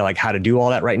get into like how to do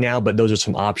all that right now, but those are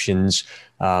some options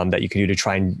that you can do to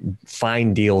try and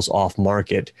find deals off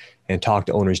market and talk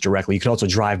to owners directly. You can also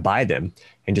drive by them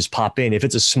and just pop in. If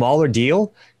it's a smaller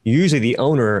deal, usually the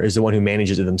owner is the one who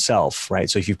manages it themselves, right?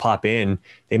 So if you pop in,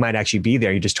 they might actually be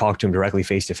there. You just talk to them directly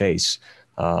face to face.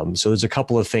 So there's a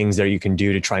couple of things that you can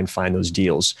do to try and find those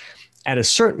deals. At a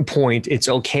certain point, it's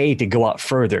okay to go out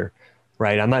further,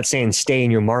 right? I'm not saying stay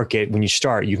in your market when you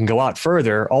start. You can go out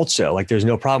further also. Like there's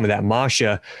no problem with that.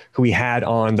 Masha, who we had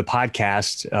on the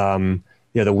podcast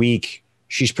the other week,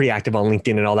 she's pretty active on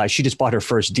LinkedIn and all that. She just bought her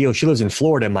first deal. She lives in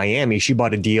Florida, Miami. She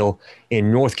bought a deal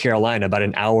in North Carolina, about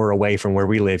an hour away from where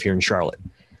we live here in Charlotte.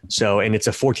 So, and it's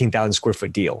a 14,000 square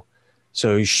foot deal.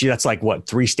 So that's like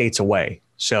 3 states away.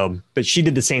 So, but she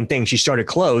did the same thing. She started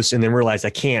close and then realized I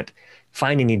can't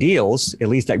find any deals, at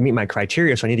least that meet my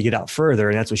criteria. So I need to get out further.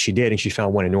 And that's what she did. And she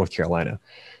found one in North Carolina.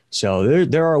 So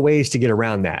there are ways to get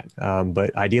around that.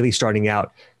 But ideally starting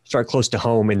out, start close to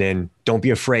home and then don't be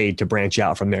afraid to branch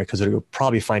out from there, because you'll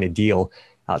probably find a deal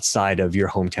outside of your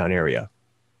hometown area.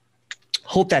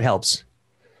 Hope that helps.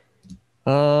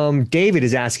 David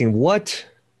is asking, what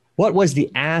was the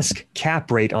ask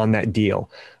cap rate on that deal?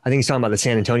 I think he's talking about the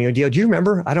San Antonio deal. Do you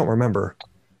remember? I don't remember.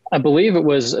 I believe it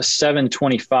was a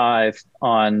 725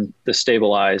 on the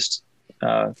stabilized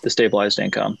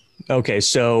income. Okay.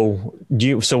 So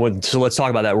let's talk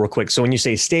about that real quick. So when you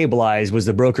say stabilized, was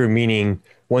the broker meaning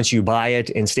once you buy it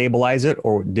and stabilize it,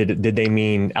 or did they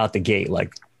mean out the gate,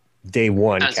 like day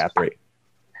one cap rate?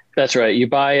 That's right. You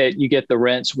buy it, you get the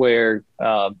rents where,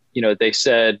 they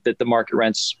said that the market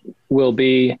rents will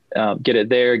be, get it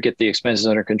there, get the expenses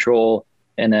under control.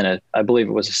 And then I believe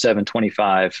it was a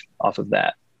 725 off of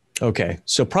that. Okay.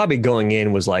 So probably going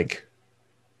in was like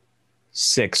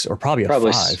 6 or probably a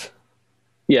 5.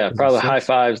 Yeah. Probably high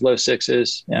 5s, low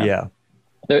 6s. Yeah.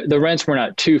 The rents were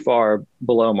not too far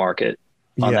below market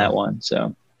on that one.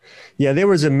 So. Yeah, there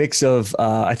was a mix of,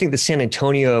 I think the San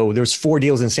Antonio, there was 4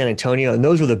 deals in San Antonio, and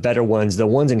those were the better ones. The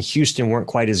ones in Houston weren't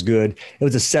quite as good. It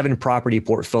was a 7 property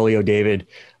portfolio, David,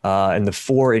 and the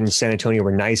 4 in San Antonio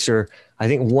were nicer. I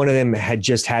think one of them had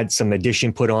just had some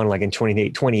addition put on like in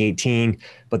 2018,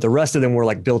 but the rest of them were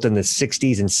like built in the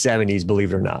 60s and 70s,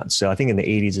 believe it or not. So I think in the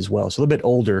 80s as well. So a little bit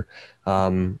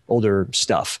older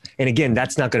stuff. And again,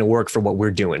 that's not going to work for what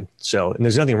we're doing. So, and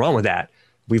there's nothing wrong with that.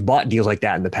 We've bought deals like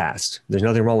that in the past. There's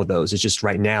nothing wrong with those. It's just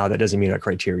right now that doesn't meet our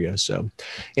criteria. So,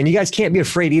 and you guys can't be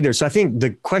afraid either. So I think the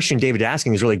question David's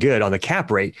asking is really good on the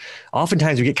cap rate.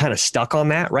 Oftentimes we get kind of stuck on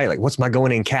that, right? Like, what's my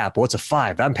going in cap? What's a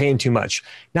 5? I'm paying too much.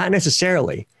 Not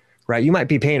necessarily, right? You might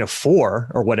be paying a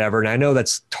 4 or whatever. And I know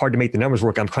that's hard to make the numbers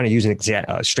work. I'm kind of using an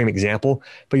extreme example,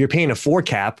 but you're paying a 4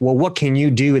 cap. Well, what can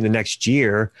you do in the next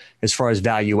year as far as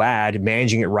value add,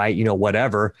 managing it right,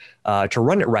 whatever, to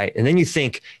run it right? And then you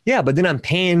think, yeah, but then I'm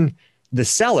paying the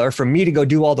seller for me to go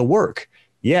do all the work.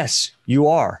 Yes, you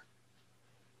are.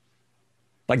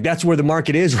 Like that's where the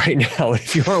market is right now.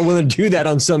 If you aren't willing to do that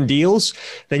on some deals,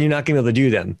 then you're not going to be able to do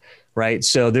them. Right.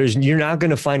 So you're not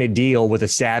going to find a deal with a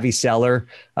savvy seller.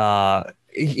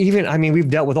 We've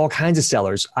dealt with all kinds of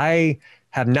sellers. I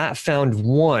have not found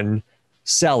one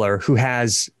seller who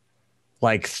has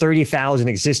like 30,000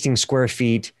 existing square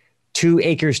feet, 2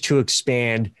 acres to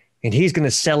expand, and he's going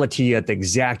to sell it to you at the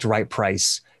exact right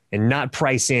price and not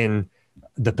price in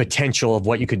the potential of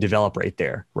what you could develop right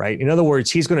there, right? In other words,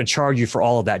 he's going to charge you for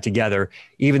all of that together,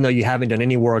 even though you haven't done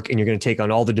any work, and you're going to take on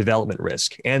all the development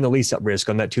risk and the lease up risk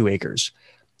on that 2 acres.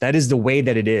 That is the way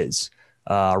that it is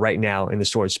right now in the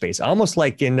storage space, almost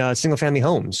like in single family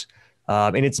homes.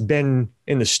 And it's been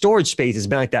in the storage space, it's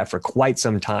been like that for quite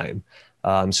some time.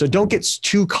 So don't get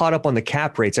too caught up on the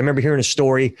cap rates. I remember hearing a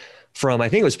story from, I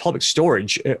think it was Public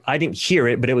Storage. I didn't hear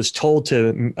it, but it was told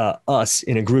to us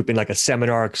in a group in like a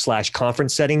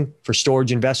seminar/conference setting for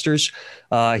storage investors.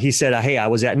 He said, hey, I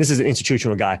was at, and this is an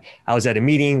institutional guy, I was at a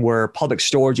meeting where Public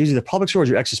Storage, either Public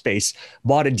Storage or Extra Space,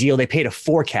 bought a deal. They paid a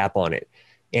 4 cap on it.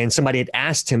 And somebody had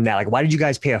asked him that, like, why did you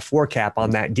guys pay a 4 cap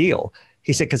on that deal?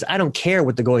 He said, because I don't care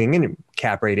what the going in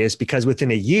cap rate is, because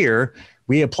within a year,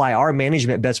 we apply our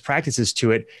management best practices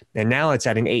to it. And now it's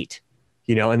at an 8,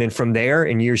 and then from there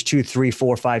in years 2, 3,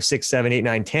 4, 5, 6, 7, 8,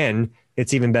 9, 10,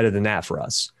 it's even better than that for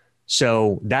us.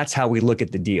 So that's how we look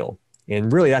at the deal.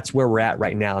 And really that's where we're at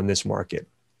right now in this market.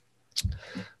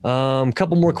 A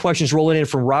couple more questions rolling in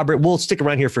from Robert. We'll stick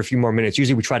around here for a few more minutes.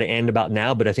 Usually we try to end about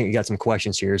now, but I think we got some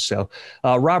questions here. So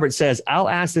Robert says, I'll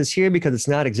ask this here because it's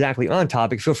not exactly on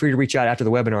topic. Feel free to reach out after the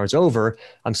webinar is over.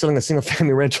 I'm selling a single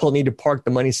family rental, need to park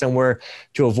the money somewhere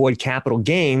to avoid capital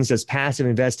gains. Does passive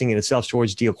investing in a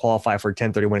self-storage deal qualify for a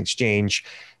 1031 exchange?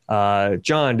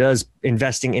 John, does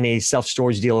investing in a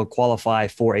self-storage deal qualify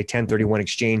for a 1031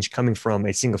 exchange coming from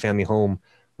a single family home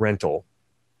rental?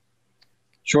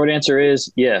 Short answer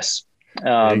is yes.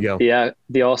 There you go.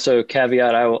 The also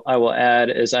caveat I will add,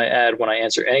 as I add when I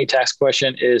answer any tax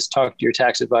question, is talk to your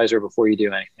tax advisor before you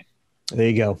do anything. There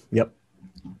you go. Yep.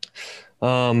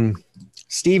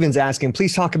 Steven's asking,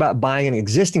 please talk about buying an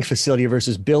existing facility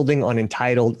versus building on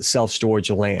entitled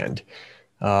self-storage land.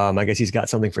 I guess he's got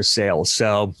something for sale.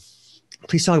 So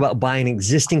please talk about buying an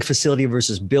existing facility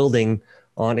versus building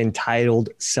on entitled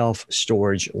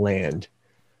self-storage land.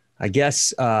 I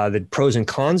guess the pros and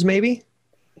cons maybe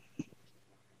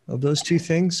of those two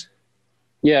things.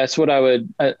 Yeah, it's what I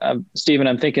would, Stephen.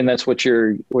 I'm thinking that's what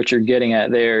you're getting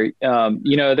at there.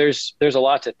 There's a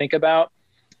lot to think about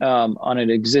on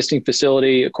an existing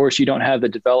facility. Of course, you don't have the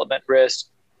development risk.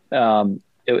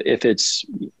 If it's,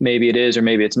 maybe it is or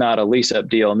maybe it's not a lease up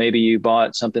deal. Maybe you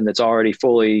bought something that's already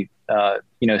fully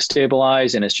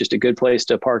stabilized and it's just a good place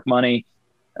to park money.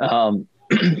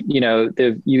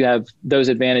 You have those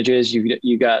advantages.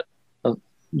 You got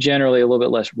generally a little bit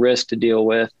less risk to deal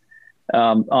with.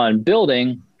 On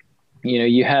building,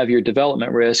 you have your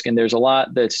development risk, and there's a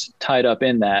lot that's tied up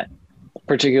in that.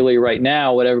 Particularly right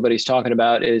now, what everybody's talking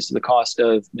about is the cost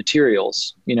of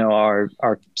materials. Our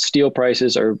steel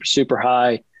prices are super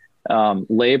high.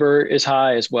 Labor is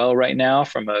high as well right now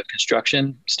from a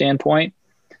construction standpoint.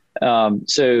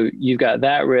 So you've got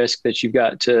that risk that you've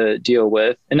got to deal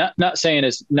with, and not saying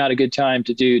it's not a good time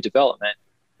to do development.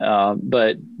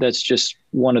 But that's just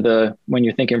when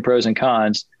you're thinking pros and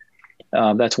cons,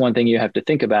 that's one thing you have to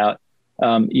think about.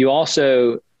 You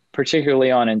also,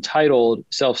 particularly on entitled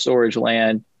self-storage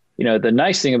land, the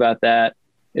nice thing about that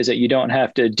is that you don't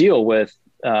have to deal with,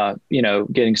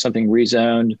 getting something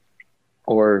rezoned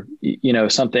or,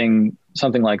 something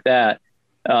like that.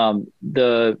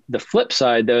 The flip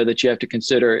side though, that you have to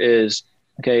consider is,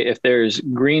 okay, if there's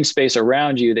green space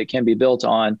around you that can be built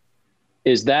on,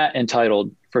 is that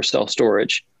entitled for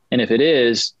self-storage? And if it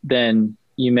is, then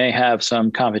you may have some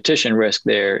competition risk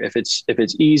there. If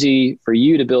it's easy for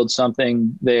you to build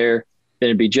something there, then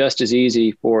it'd be just as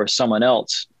easy for someone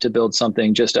else to build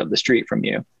something just up the street from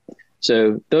you.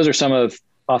 So those are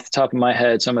off the top of my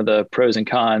head, some of the pros and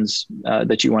cons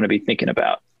that you want to be thinking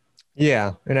about.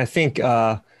 Yeah. And I think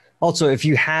also, if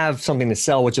you have something to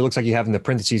sell, which it looks like you have in the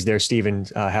parentheses there, Stephen,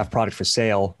 have product for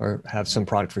sale or have some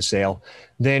product for sale,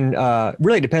 then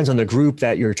really depends on the group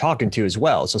that you're talking to as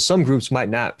well. So some groups might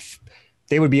not,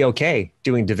 they would be okay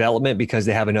doing development because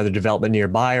they have another development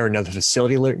nearby or another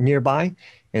facility nearby,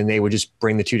 and they would just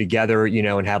bring the two together,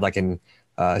 and have like a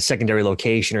secondary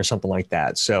location or something like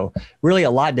that. So really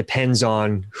a lot depends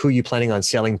on who you're planning on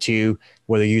selling to,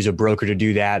 whether you use a broker to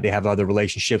do that. They have other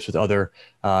relationships with other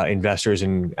investors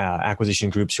and acquisition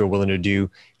groups who are willing to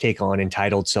take on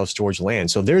entitled self-storage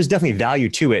land. So there's definitely value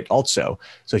to it also.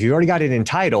 So if you've already got it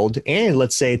entitled, and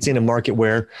let's say it's in a market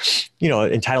where,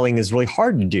 entitling is really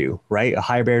hard to do, right? A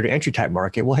high barrier to entry type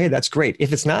market. Well, hey, that's great.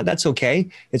 If it's not, that's okay.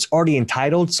 It's already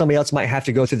entitled. Somebody else might have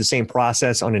to go through the same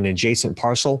process on an adjacent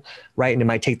parcel, right? And it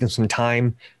might take them some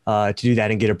time to do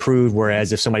that and get approved.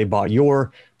 Whereas if somebody bought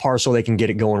your parcel, they can get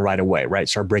it going right away, right?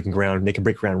 Start breaking ground. They can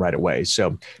break ground right away.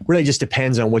 So really just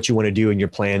depends on what you want to do and your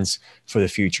plans for the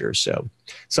future. So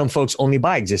some folks only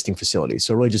buy existing facilities.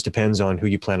 So it really just depends on who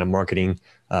you plan on marketing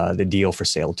the deal for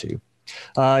sale to.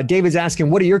 David's asking,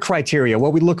 what are your criteria?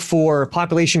 Well, we look for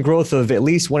population growth of at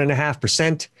least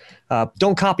 1.5%.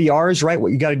 Don't copy ours, right?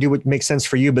 What you got to do what makes sense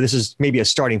for you, but this is maybe a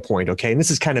starting point, okay? And this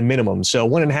is kind of minimum. So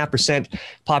 1.5%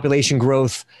 population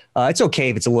growth. It's okay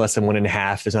if it's a little less than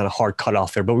 1.5. There's not a hard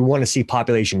cutoff there, but we want to see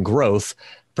population growth,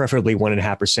 preferably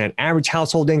 1.5%. Average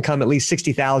household income, at least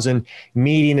 60,000,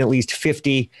 median at least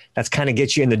 50. That's kind of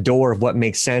gets you in the door of what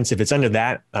makes sense. If it's under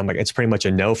that, it's pretty much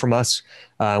a no from us.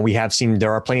 We have seen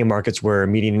there are plenty of markets where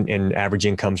median and average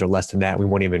incomes are less than that. We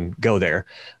won't even go there.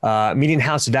 Median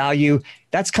house value,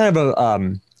 that's kind of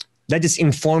a, that just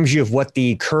informs you of what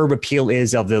the curb appeal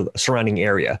is of the surrounding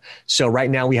area. So right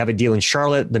now we have a deal in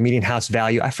Charlotte, the median house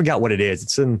value, I forgot what it is.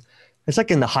 It's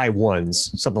like in the high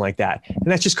ones, something like that.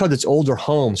 And that's just because it's older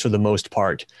homes for the most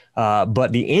part.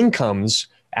 But the incomes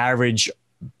average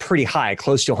pretty high,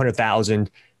 close to 100,000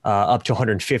 up to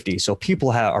 150. So people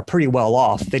are pretty well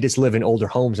off. They just live in older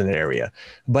homes in the area.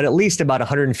 But at least about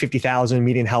 150,000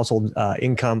 median household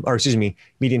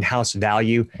median house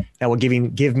value. That will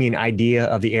give me an idea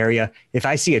of the area. If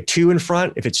I see a 2 in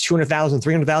front, if it's 200,000,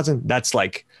 300,000, that's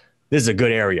like, this is a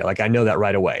good area. Like I know that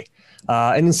right away.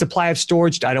 And then supply of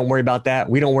storage, I don't worry about that.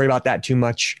 We don't worry about that too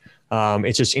much.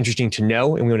 It's just interesting to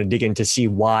know. And we want to dig in to see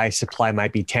why supply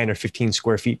might be 10 or 15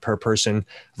 square feet per person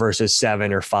versus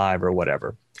 7 or 5 or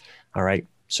whatever. All right.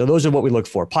 So those are what we look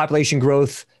for. Population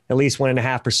growth, at least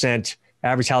 1.5%.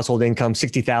 Average household income,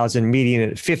 60,000, median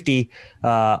at 50.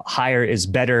 Higher is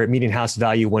better. Median house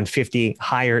value, 150.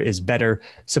 Higher is better.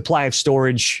 Supply of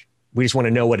storage, we just want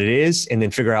to know what it is and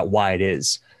then figure out why it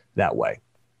is that way.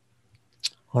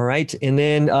 All right. And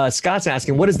then Scott's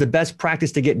asking, what is the best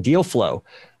practice to get deal flow?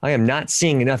 I am not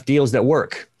seeing enough deals that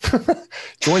work.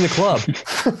 Join the club.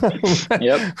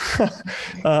 Yep.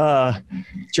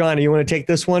 John, do you want to take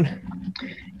this one?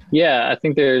 Yeah, I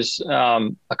think there's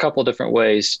a couple different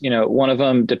ways. One of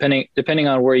them, depending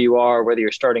on where you are, whether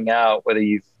you're starting out, whether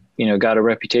you've got a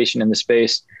reputation in the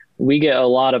space, we get a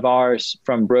lot of ours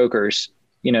from brokers.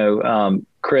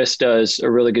 Kris does a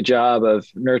really good job of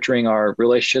nurturing our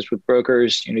relationships with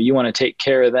brokers. You want to take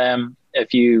care of them.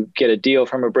 If you get a deal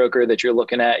from a broker that you're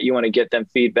looking at, you want to get them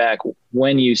feedback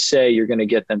when you say you're going to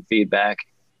get them feedback.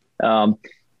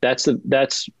 That's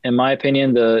in my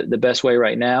opinion, the best way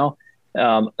right now.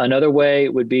 Another way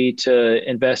would be to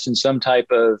invest in some type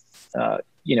of,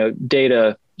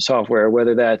 data software,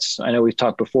 whether that's, I know we've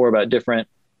talked before about different,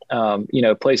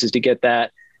 places to get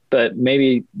that. But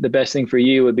maybe the best thing for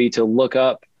you would be to look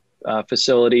up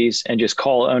facilities and just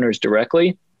call owners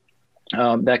directly.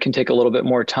 That can take a little bit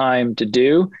more time to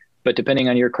do, but depending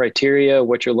on your criteria,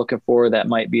 what you're looking for, that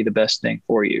might be the best thing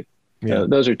for you. Yeah.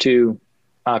 Those are two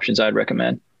options I'd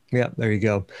recommend. Yeah, there you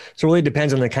go. So it really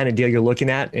depends on the kind of deal you're looking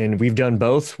at. And we've done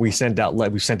both. We've sent out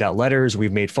letters,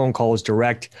 we've made phone calls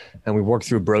direct, and we work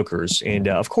through brokers. And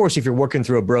of course, if you're working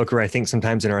through a broker, I think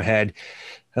sometimes in our head,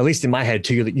 at least in my head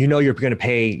too, you're going to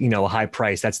pay, a high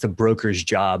price. That's the broker's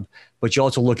job. But you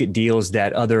also look at deals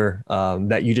that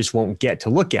that you just won't get to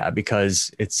look at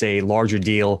because it's a larger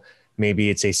deal. Maybe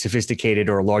it's a sophisticated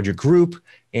or a larger group,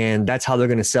 and that's how they're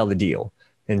going to sell the deal.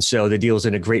 And so the deal's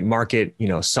in a great market,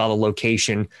 solid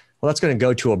location. Well, that's going to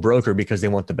go to a broker because they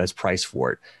want the best price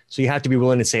for it. So you have to be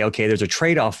willing to say, okay, there's a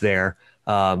trade-off there,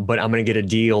 but I'm going to get a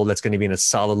deal that's going to be in a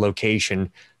solid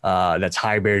location that's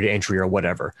high barrier to entry or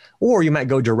whatever. Or you might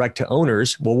go direct to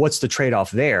owners. Well, what's the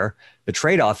trade-off there? The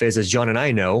trade-off is, as John and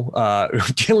I know,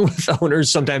 dealing with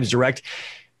owners sometimes direct,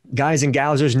 guys and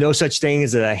gals, there's no such thing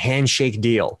as a handshake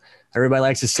deal. Everybody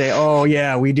likes to say, oh,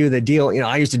 yeah, we do the deal.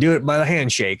 I used to do it by the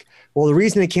handshake. Well, the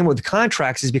reason they came with the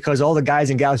contracts is because all the guys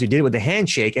and gals who did it with the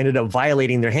handshake ended up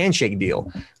violating their handshake deal,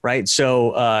 right?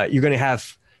 So you're going to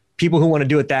have people who want to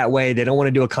do it that way. They don't want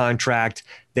to do a contract.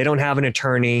 They don't have an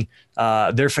attorney.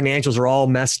 Their financials are all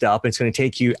messed up. It's going to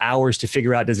take you hours to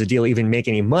figure out, does the deal even make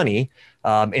any money?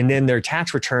 And then their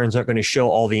tax returns aren't going to show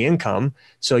all the income.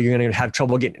 So you're going to have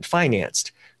trouble getting it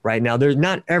financed, right? Now, there's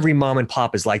not every mom and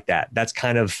pop is like that. That's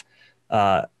kind of,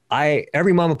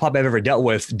 every mom and pop I've ever dealt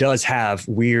with does have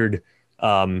weird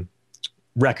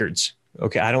records.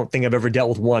 Okay. I don't think I've ever dealt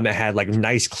with one that had like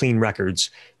nice, clean records.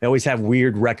 They always have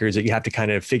weird records that you have to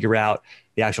kind of figure out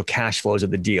the actual cash flows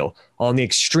of the deal. On the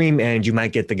extreme end, you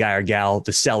might get the guy or gal,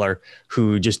 the seller,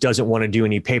 who just doesn't want to do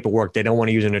any paperwork. They don't want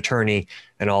to use an attorney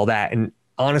and all that. And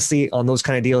honestly, on those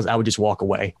kind of deals, I would just walk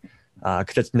away.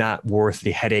 because it's not worth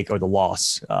the headache or the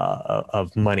loss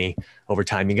of money over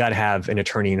time. You got to have an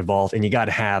attorney involved, and you got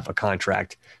to have a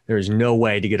contract. There is no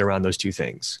way to get around those two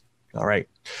things. All right.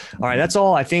 That's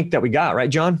all I think that we got, right,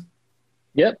 John?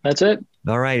 Yep, that's it.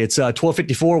 All right. It's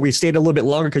 12:54. We stayed a little bit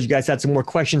longer because you guys had some more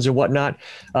questions and whatnot.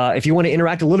 If you want to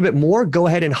interact a little bit more, go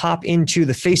ahead and hop into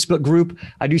the Facebook group.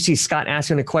 I do see Scott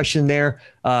asking a question there.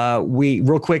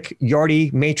 Real quick,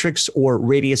 Yardi Matrix or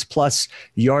Radius Plus.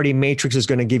 Yardi Matrix is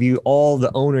going to give you all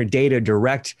the owner data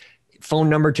direct. Phone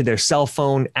number to their cell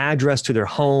phone, address to their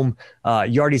home.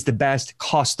 Yardi's the best,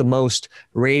 costs the most.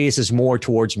 Radius is more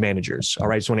towards managers. All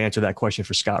right, just want to answer that question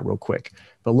for Scott real quick.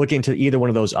 But look into either one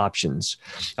of those options.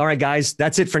 All right, guys,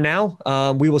 that's it for now.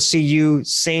 We will see you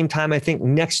same time, I think,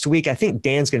 next week. I think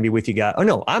Dan's going to be with you guys. Oh,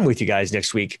 no, I'm with you guys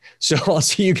next week. So I'll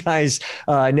see you guys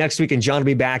next week. And John will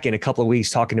be back in a couple of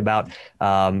weeks talking about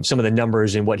some of the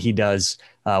numbers and what he does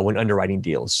when underwriting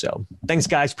deals. So thanks,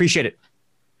 guys. Appreciate it.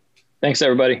 Thanks,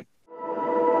 everybody.